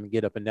athleticism and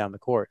get up and down the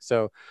court.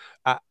 So,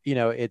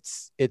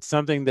 it's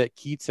something that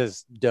Keats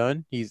has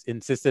done. He's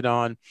insisted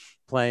on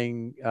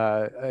playing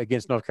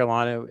against North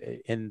Carolina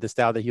in the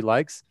style that he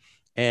likes.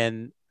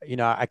 And,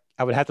 I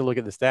would have to look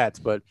at the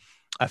stats, but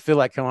I feel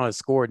like Carolina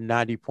scored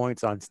 90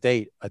 points on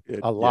State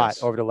a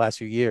lot over the last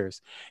few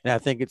years. And I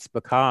think it's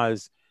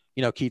because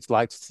Keats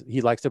likes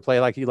to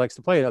play like he likes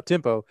to play at up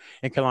tempo,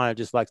 and Carolina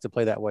just likes to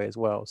play that way as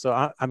well.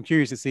 So I'm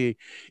curious to see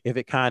if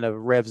it kind of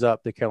revs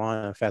up the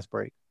Carolina fast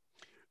break.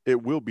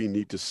 It will be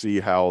neat to see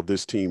how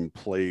this team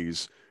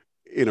plays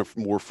in a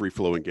more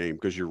free-flowing game,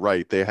 because you're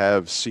right, they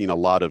have seen a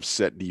lot of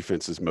set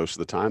defenses most of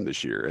the time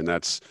this year, and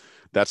that's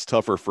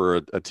tougher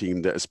for a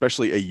team that,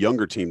 especially a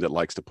younger team that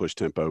likes to push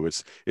tempo.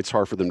 It's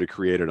hard for them to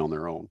create it on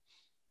their own.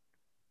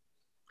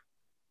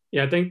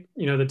 Yeah, I think,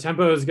 the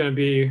tempo is going to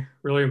be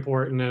really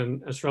important.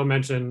 And as Sherrell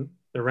mentioned,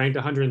 they're ranked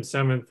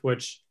 107th,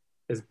 which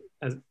is,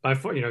 as by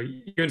far,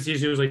 UNC is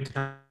usually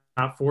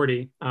top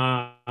 40.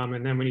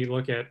 And then when you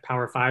look at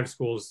Power 5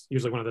 schools,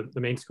 usually one of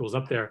the main schools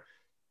up there,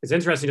 it's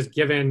interesting just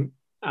given,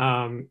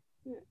 and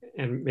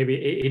maybe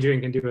Adrian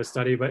can do a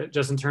study, but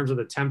just in terms of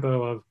the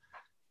tempo of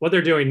what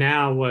they're doing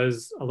now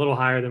was a little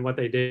higher than what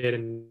they did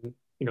in,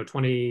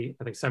 17,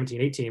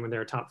 18 when they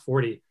were top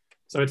 40.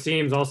 So it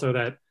seems also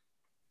that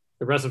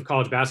the rest of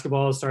college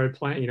basketball has started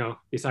playing,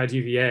 besides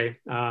UVA,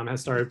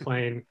 has started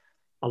playing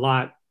a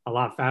lot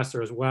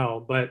faster as well.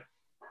 But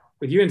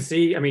with UNC,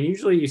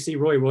 usually you see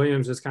Roy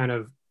Williams just kind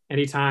of,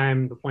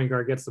 anytime the point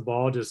guard gets the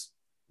ball, just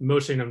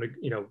motioning them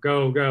to,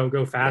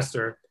 go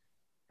faster.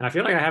 And I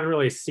feel like I haven't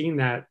really seen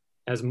that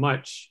as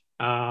much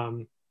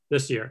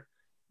this year.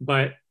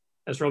 But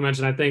as Sherrell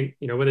mentioned, I think,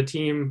 with a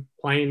team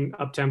playing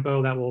up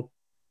tempo,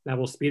 that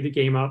will speed the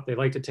game up. They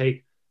like to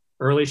take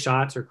early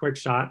shots or quick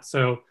shots.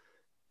 So,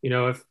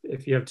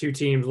 if you have two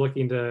teams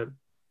looking to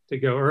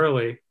go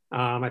early,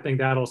 I think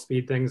that'll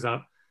speed things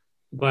up.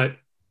 But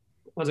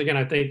once again,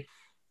 I think,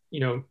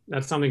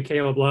 that's something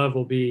Caleb Love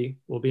will be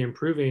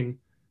improving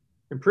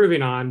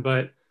on,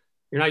 but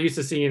you're not used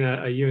to seeing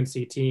a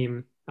UNC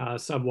team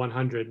sub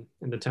 100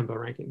 in the tempo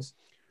rankings.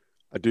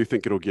 I do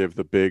think it'll give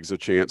the bigs a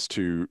chance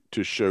to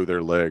show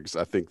their legs.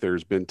 I think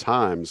there's been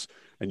times,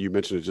 and you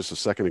mentioned it just a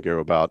second ago,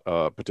 about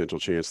a potential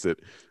chance that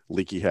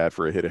Leaky had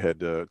for a hit ahead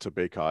to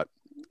Baycott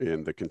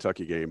in the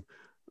Kentucky game.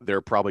 There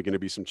are probably going to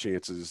be some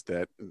chances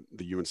that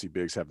the UNC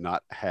bigs have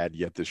not had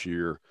yet this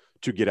year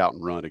to get out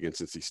and run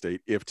against NC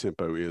State if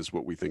tempo is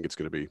what we think it's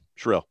going to be.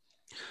 Sherrell.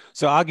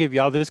 So I'll give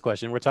y'all this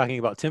question. We're talking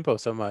about tempo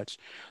so much.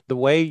 The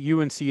way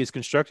UNC is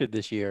constructed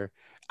this year,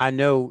 I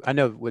know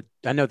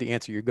the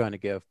answer you're going to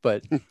give,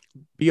 but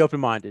be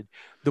open-minded.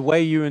 The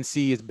way UNC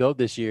is built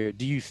this year,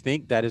 do you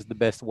think that is the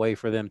best way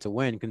for them to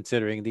win,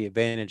 considering the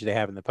advantage they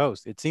have in the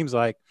post? It seems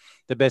like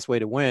the best way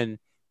to win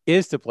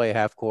is to play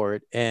half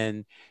court.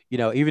 And,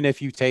 even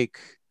if you take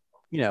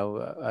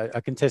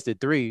a contested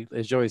three,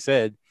 as Joey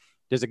said,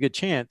 there's a good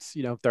chance,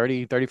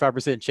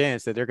 35%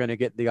 chance that they're going to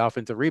get the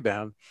offensive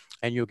rebound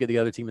and you'll get the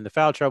other team in the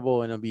foul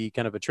trouble and it'll be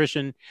kind of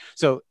attrition.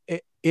 So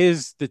it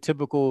is the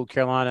typical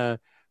Carolina,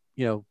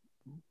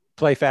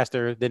 play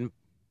faster than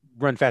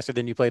run faster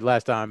than you played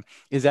last time.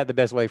 Is that the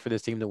best way for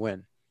this team to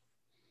win?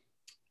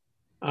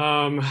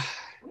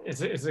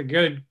 It's a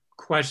good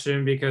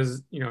question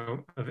because,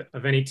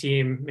 of any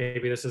team,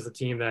 maybe this is a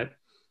team that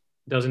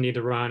doesn't need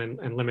to run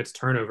and limits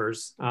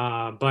turnovers.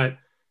 But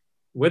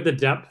with the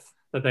depth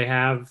that they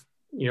have,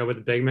 with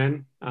the big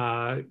men,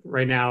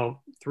 right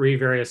now, 3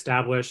 very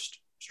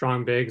established,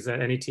 strong bigs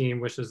that any team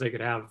wishes they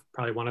could have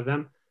probably one of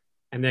them.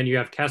 And then you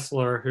have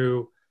Kessler,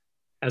 who,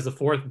 as the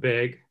 4th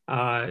big,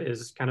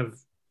 is kind of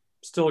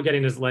still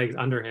getting his legs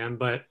under him.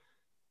 But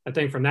I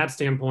think from that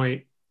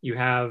standpoint, you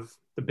have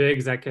the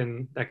bigs that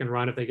can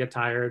run if they get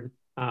tired.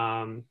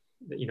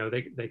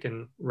 They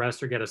can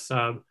rest or get a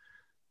sub.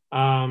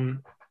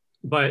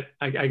 But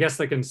I guess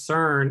the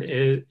concern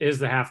is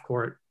the half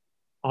court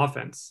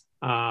offense.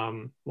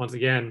 Once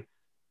again,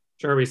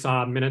 sure, we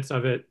saw minutes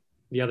of it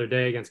the other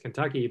day against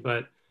Kentucky,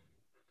 but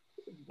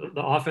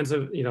the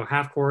offensive,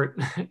 half court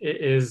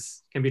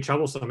can be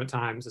troublesome at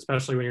times,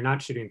 especially when you're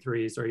not shooting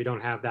threes or you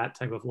don't have that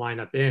type of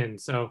lineup in.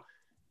 So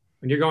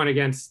when you're going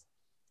against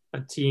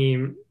a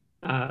team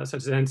such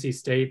as NC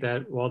State,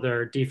 that while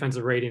their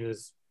defensive rating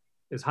is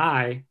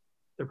high,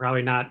 they're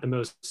probably not the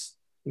most,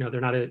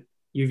 they're not at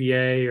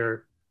UVA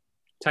or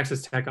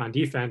Texas Tech on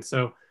defense.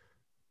 So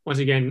once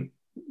again,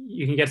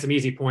 you can get some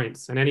easy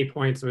points, and any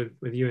points with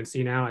UNC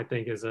now, I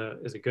think is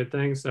a good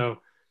thing. So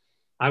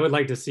I would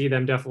like to see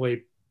them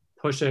definitely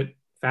push it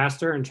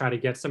faster and try to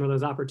get some of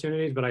those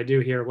opportunities. But I do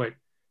hear what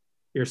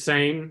you're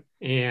saying,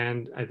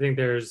 and I think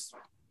there's,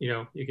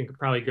 you can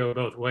probably go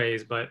both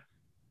ways, but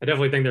I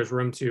definitely think there's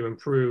room to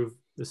improve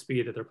the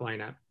speed that they're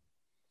playing at.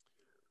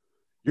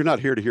 You're not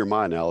here to hear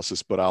my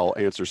analysis, but I'll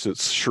answer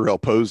since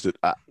Sherrell posed it.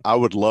 I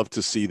would love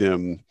to see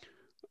them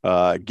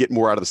get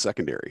more out of the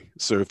secondary.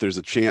 So if there's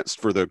a chance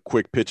for the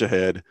quick pitch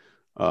ahead,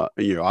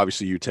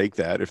 obviously you take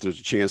that. If there's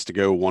a chance to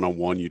go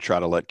one-on-one, you try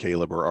to let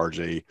Caleb or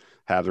RJ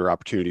have their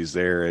opportunities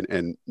there.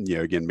 And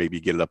again, maybe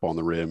get it up on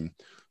the rim.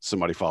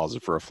 Somebody follows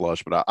it for a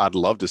flush, but I'd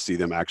love to see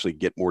them actually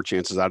get more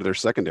chances out of their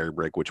secondary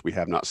break, which we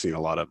have not seen a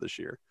lot of this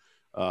year.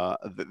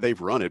 They've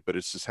run it, but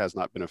it just has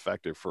not been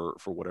effective for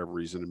whatever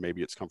reason. And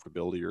maybe it's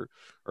comfortability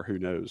or who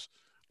knows.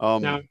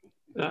 Now,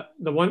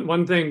 the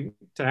one thing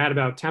to add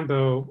about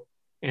tempo,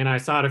 and I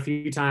saw it a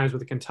few times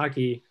with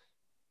Kentucky,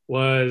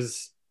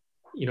 was,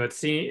 it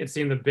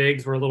seemed the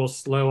bigs were a little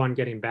slow on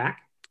getting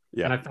back.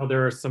 Yeah. And I felt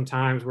there were some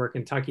times where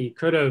Kentucky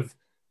could have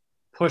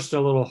pushed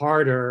a little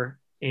harder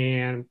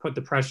and put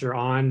the pressure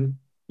on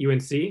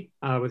UNC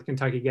with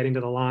Kentucky getting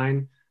to the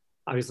line.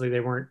 Obviously, they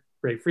weren't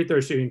a great free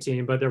throw shooting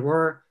team, but there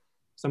were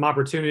some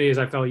opportunities.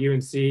 I felt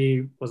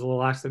UNC was a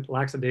little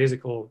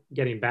lackadaisical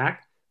getting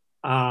back.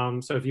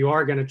 So if you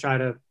are going to try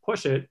to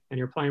push it and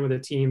you're playing with a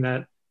team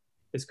that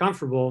is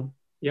comfortable,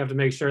 you have to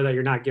make sure that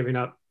you're not giving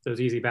up those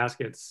easy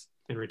baskets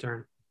in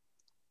return.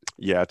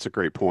 Yeah, it's a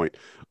great point.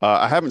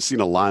 I haven't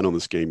seen a line on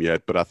this game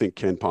yet, but I think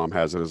Ken Palm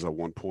has it as a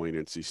 1 point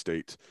NC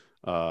State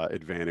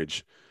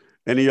advantage.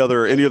 Any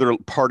other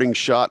parting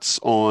shots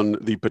on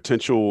the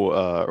potential,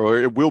 or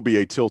it will be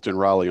a tilt in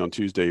Raleigh on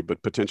Tuesday,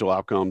 but potential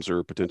outcomes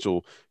or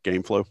potential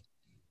game flow?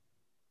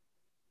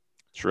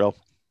 Sherrell?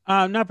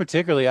 Not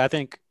particularly. I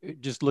think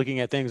just looking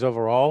at things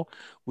overall,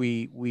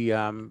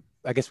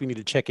 I guess we need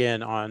to check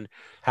in on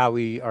how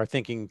we are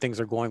thinking things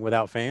are going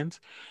without fans.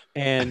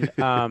 And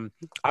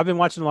I've been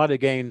watching a lot of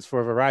games for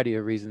a variety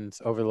of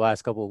reasons over the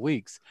last couple of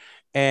weeks.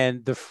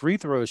 And the free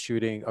throw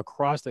shooting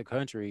across the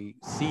country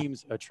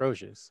seems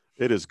atrocious.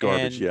 It is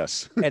garbage,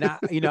 yes. And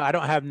I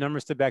don't have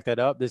numbers to back that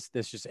up. This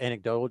just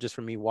anecdotal, just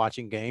from me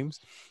watching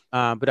games.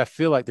 But I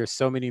feel like there's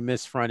so many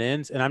missed front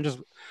ends, and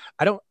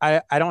I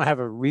don't have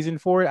a reason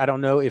for it. I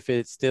don't know if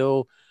it's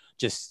still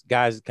just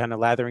guys kind of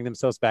lathering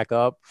themselves back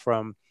up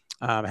from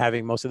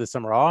having most of the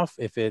summer off,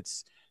 if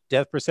it's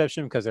depth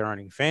perception because there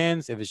aren't any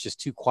fans, if it's just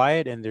too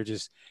quiet and they're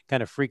just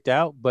kind of freaked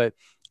out. But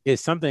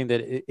it's something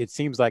that it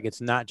seems like it's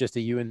not just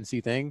a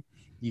UNC thing.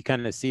 You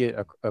kind of see it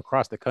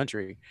across the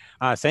country.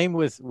 Same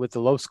with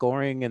the low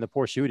scoring and the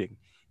poor shooting.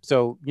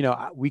 So,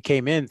 we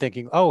came in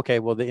thinking, oh, okay,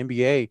 well, the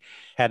NBA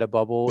had a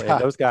bubble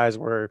and those guys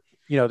were,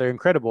 they're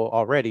incredible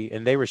already.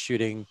 And they were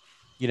shooting,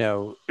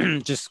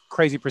 just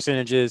crazy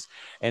percentages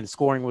and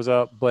scoring was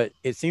up. But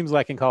it seems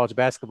like in college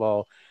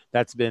basketball,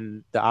 that's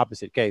been the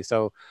opposite case.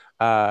 So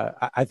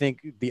I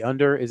think the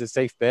under is a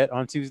safe bet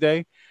on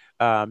Tuesday,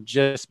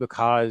 just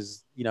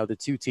because, the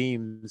two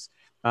teams,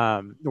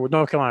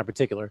 North Carolina in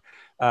particular,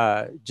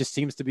 just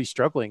seems to be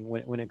struggling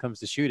when it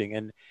comes to shooting.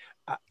 And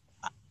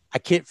I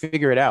can't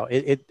figure it out.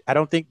 I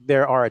don't think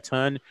there are a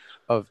ton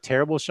of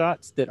terrible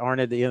shots that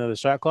aren't at the end of the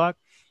shot clock.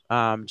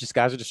 Just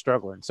guys are just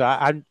struggling. So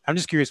I'm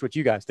just curious what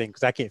you guys think,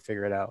 because I can't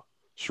figure it out.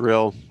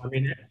 Sherrell? I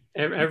mean,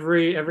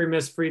 every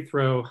missed free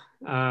throw,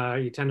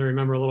 you tend to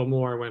remember a little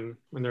more when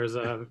there's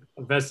a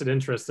vested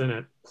interest in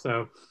it.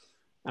 So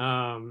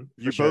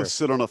You both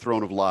sit on a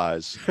throne of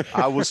lies.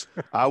 I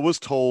was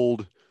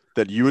told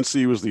that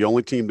UNC was the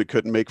only team that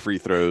couldn't make free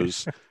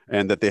throws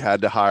and that they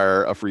had to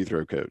hire a free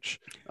throw coach.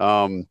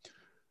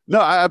 No,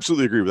 I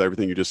absolutely agree with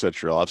everything you just said,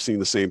 Sherrell. I've seen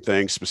the same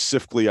thing.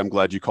 Specifically, I'm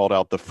glad you called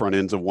out the front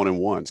ends of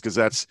 1-and-1s, because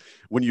that's,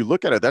 when you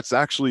look at it, that's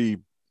actually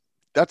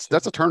that's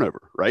a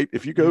turnover, right?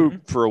 If you go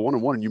for a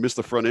 1-and-1 and you miss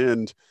the front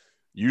end,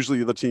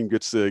 usually the team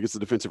gets the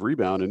defensive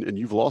rebound, and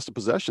you've lost a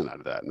possession out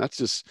of that. And that's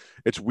just,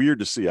 it's weird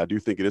to see. I do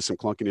think it is some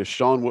clunkiness.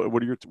 Sean,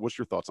 what's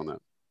your thoughts on that?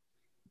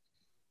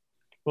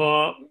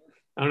 Well,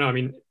 I don't know. I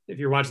mean, if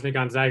you're watching the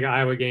Gonzaga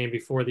Iowa game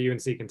before the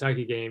UNC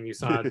Kentucky game, you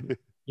saw,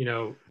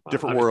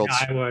 different worlds.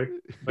 Iowa,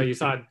 but you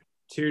saw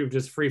two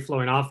just free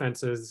flowing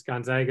offenses.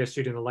 Gonzaga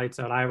shooting the lights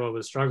out. Iowa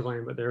was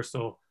struggling, but they're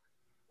still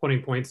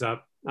putting points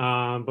up.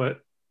 But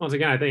once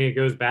again, I think it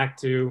goes back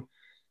to,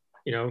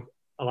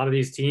 a lot of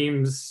these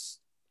teams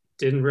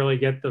didn't really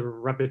get the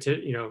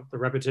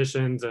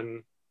repetitions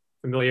and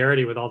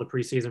familiarity with all the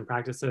preseason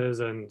practices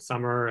and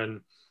summer.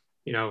 And,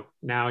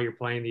 now you're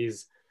playing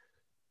these,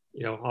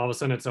 all of a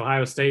sudden it's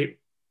Ohio State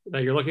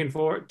that you're looking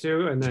forward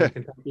to, and then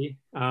Kentucky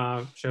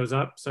shows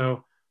up.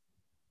 So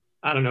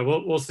I don't know.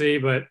 We'll see,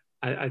 but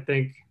I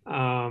think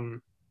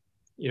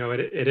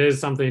it is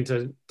something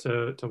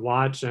to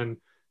watch, and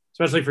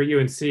especially for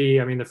UNC.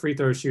 I mean, the free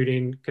throw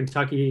shooting,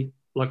 Kentucky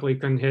luckily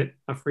couldn't hit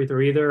a free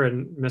throw either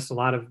and missed a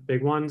lot of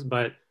big ones,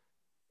 but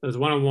those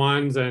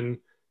 1-on-1s, and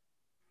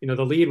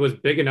the lead was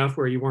big enough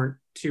where you weren't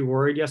too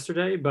worried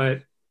yesterday.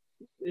 But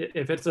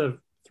if it's a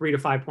 3 to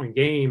 5 point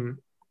game,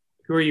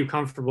 who are you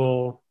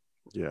comfortable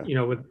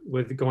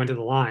with going to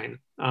the line?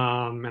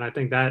 And I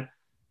think that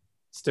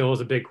still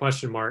is a big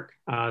question mark,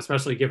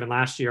 especially given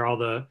last year, all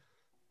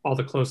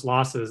the close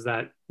losses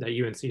that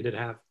UNC did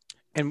have.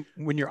 And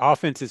when your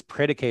offense is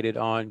predicated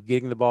on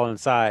getting the ball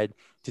inside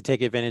to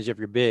take advantage of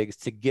your bigs,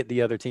 to get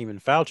the other team in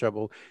foul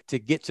trouble, to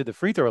get to the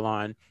free throw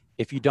line,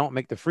 if you don't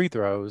make the free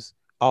throws,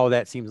 all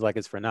that seems like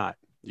it's for naught.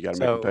 You got to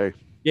make them pay.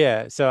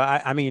 Yeah. So,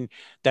 I mean,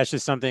 that's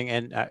just something.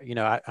 And,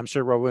 I'm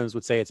sure Roy Williams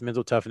would say it's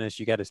mental toughness.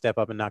 You got to step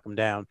up and knock them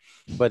down.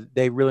 But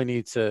they really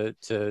need to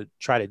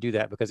try to do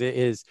that, because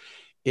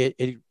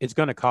it's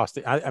going to cost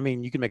it. I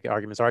mean, you can make the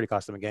argument it's already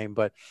cost them a game,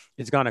 but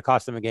it's going to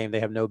cost them a game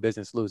they have no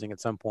business losing at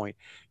some point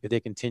if they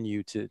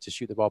continue to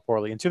shoot the ball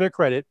poorly. And to their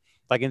credit,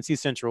 like NC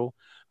Central,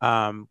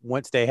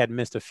 once they had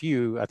missed a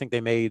few, I think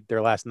they made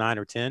their last 9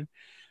 or 10.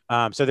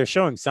 So they're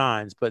showing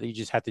signs, but you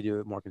just have to do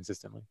it more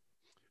consistently.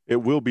 It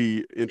will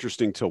be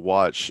interesting to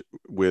watch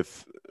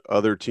with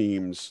other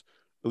teams,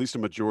 at least a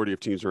majority of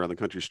teams around the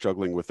country,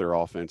 struggling with their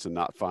offense and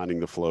not finding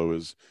the flow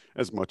as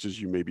much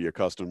as you may be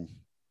accustomed.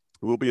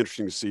 It will be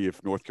interesting to see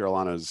if North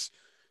Carolina's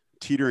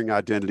teetering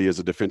identity as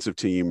a defensive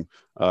team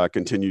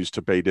continues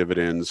to pay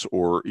dividends,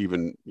 or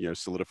even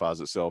solidifies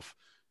itself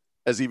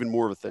as even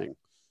more of a thing.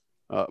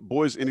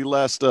 Boys, any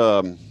last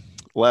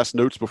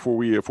notes before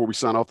we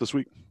sign off this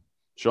week?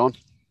 Sean?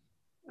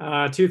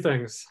 2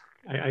 things.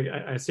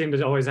 I seem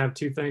to always have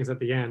 2 things at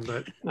the end,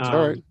 but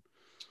all right.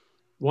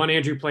 One,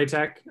 Andrew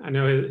Platek. I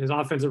know his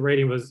offensive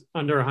rating was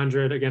under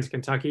 100 against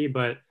Kentucky,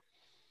 but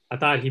I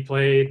thought he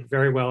played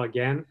very well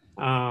again.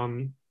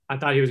 I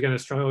thought he was going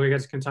to struggle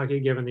against Kentucky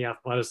given the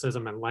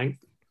athleticism and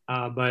length.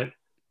 But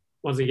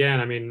once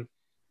again, I mean,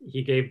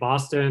 he gave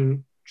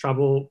Boston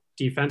trouble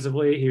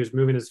defensively. He was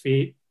moving his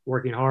feet,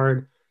 working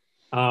hard,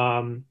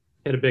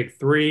 hit a big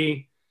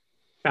 3,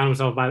 found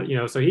himself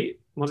so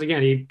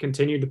he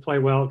continued to play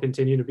well,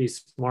 continued to be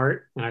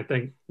smart. And I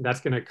think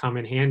that's going to come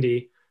in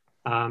handy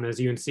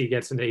as UNC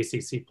gets into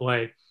ACC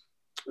play,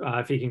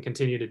 if he can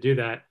continue to do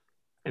that.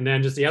 And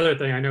then just the other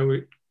thing, I know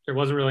there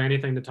wasn't really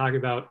anything to talk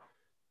about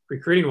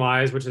recruiting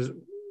wise, which is,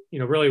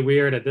 really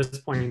weird at this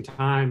point in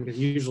time, because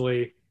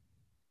usually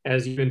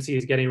as UNC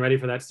is getting ready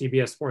for that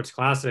CBS Sports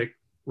Classic,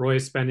 Roy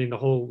is spending the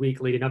whole week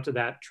leading up to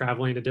that,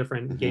 traveling to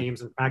different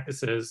games and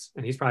practices.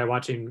 And he's probably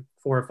watching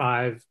 4 or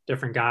 5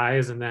 different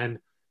guys. And then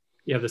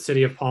you have the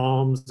City of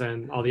Palms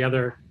and all the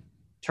other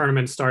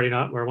tournaments starting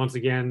up, where once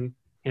again,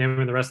 him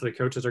and the rest of the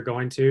coaches are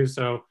going to.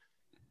 So,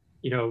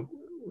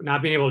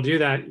 not being able to do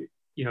that,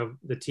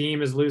 the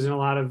team is losing a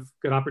lot of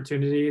good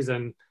opportunities,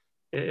 and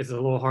it's a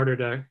little harder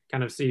to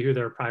kind of see who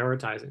they're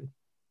prioritizing.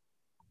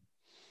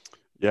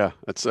 Yeah,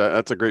 that's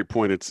a great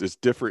point. It's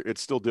different.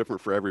 It's still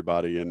different for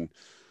everybody. And,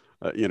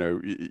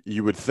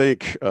 you would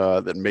think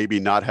that maybe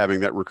not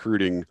having that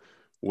recruiting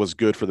was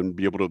good for them to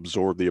be able to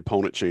absorb the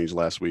opponent change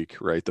last week,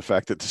 right? The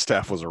fact that the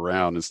staff was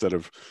around instead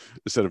of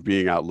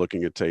being out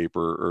looking at tape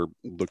or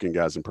looking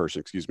guys in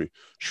person, excuse me.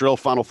 Sherrell,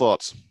 final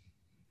thoughts.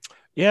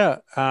 Yeah.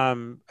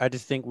 I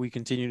just think we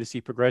continue to see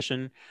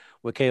progression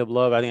with Caleb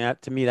Love. I think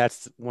that, to me,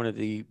 that's one of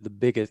the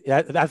biggest,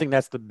 I think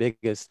that's the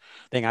biggest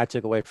thing I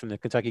took away from the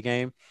Kentucky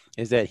game,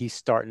 is that he's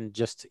starting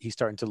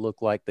to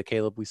look like the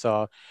Caleb we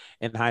saw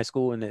in high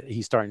school, and that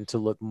he's starting to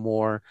look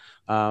more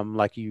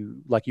like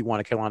you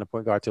want a Carolina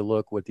point guard to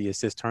look, with the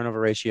assist turnover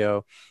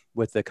ratio,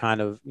 with the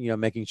kind of,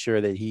 making sure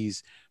that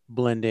he's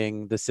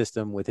blending the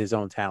system with his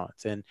own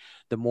talents. And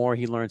the more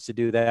he learns to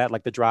do that,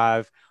 like the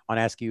drive on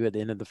Askew at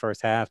the end of the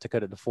first half to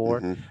cut it to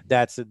 4,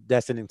 that's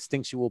an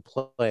instinctual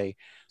play,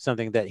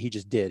 something that he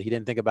just did. He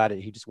didn't think about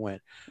it. He just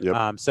went.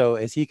 Yep. So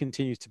as he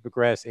continues to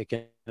progress, it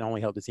can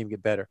only help the team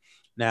get better.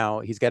 Now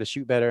he's got to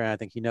shoot better, and I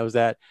think he knows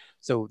that.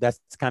 So that's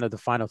kind of the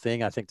final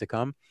thing I think to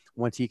come.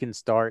 Once he can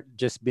start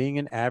just being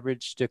an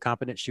average to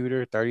competent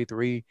shooter,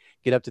 33,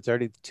 get up to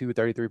 32,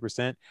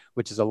 33%,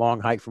 which is a long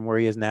hike from where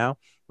he is now.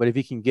 But if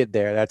he can get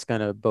there, that's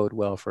going to bode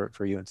well for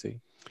UNC.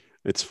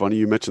 It's funny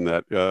you mentioned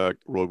that.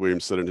 Roy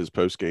Williams said in his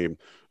post game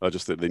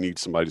just that they need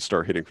somebody to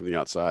start hitting from the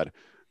outside.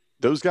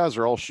 Those guys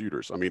are all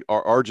shooters. I mean,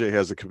 RJ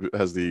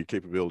has the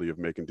capability of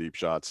making deep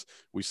shots.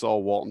 We saw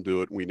Walton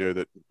do it, and we know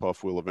that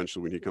Puff will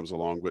eventually when he comes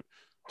along. But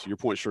to your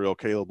point, Sherrell,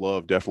 Caleb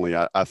Love, definitely.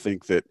 I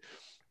think that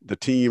the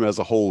team as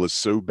a whole is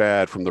so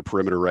bad from the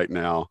perimeter right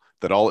now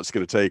that all it's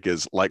going to take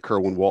is, like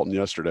Kerwin Walton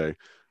yesterday,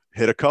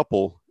 hit a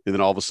couple, and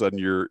then all of a sudden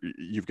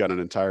you've got an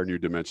entire new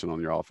dimension on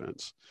your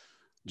offense.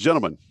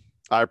 Gentlemen,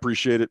 I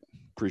appreciate it.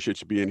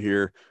 Appreciate you being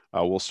here.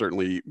 We'll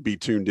certainly be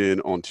tuned in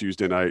on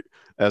Tuesday night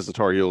as the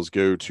Tar Heels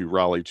go to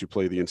Raleigh to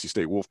play the NC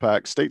State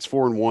Wolfpack. State's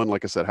 4-1.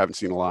 Like I said, haven't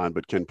seen a line,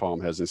 but Ken Palm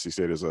has NC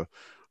State as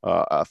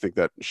I think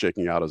that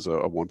shaking out as a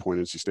 1-point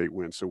NC State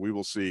win. So we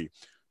will see.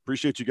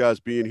 Appreciate you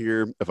guys being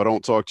here. If I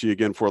don't talk to you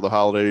again for the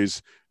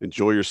holidays,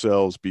 enjoy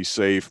yourselves. Be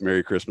safe.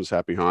 Merry Christmas.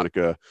 Happy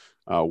Hanukkah.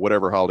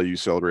 Whatever holiday you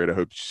celebrate, I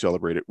hope you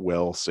celebrate it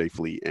well,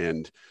 safely,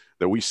 and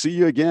that we see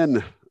you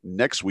again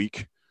next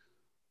week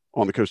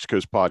on the Coast to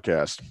Coast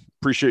podcast.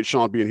 Appreciate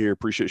Sean being here.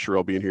 Appreciate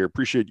Sherrell being here.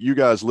 Appreciate you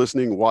guys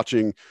listening,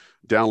 watching,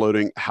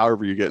 downloading,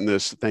 however you're getting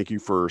this. Thank you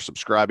for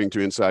subscribing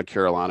to Inside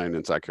Carolina and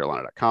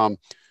InsideCarolina.com.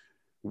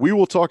 We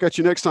will talk at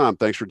you next time.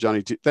 Thanks to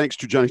Johnny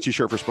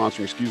T-Shirt for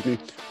sponsoring,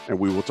 and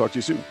we will talk to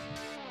you soon.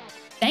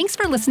 Thanks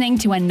for listening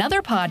to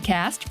another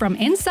podcast from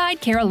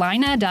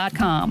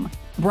InsideCarolina.com.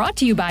 Brought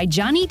to you by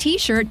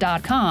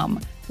JohnnyT-Shirt.com.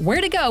 Where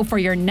to go for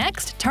your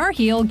next Tar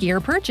Heel gear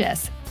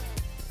purchase.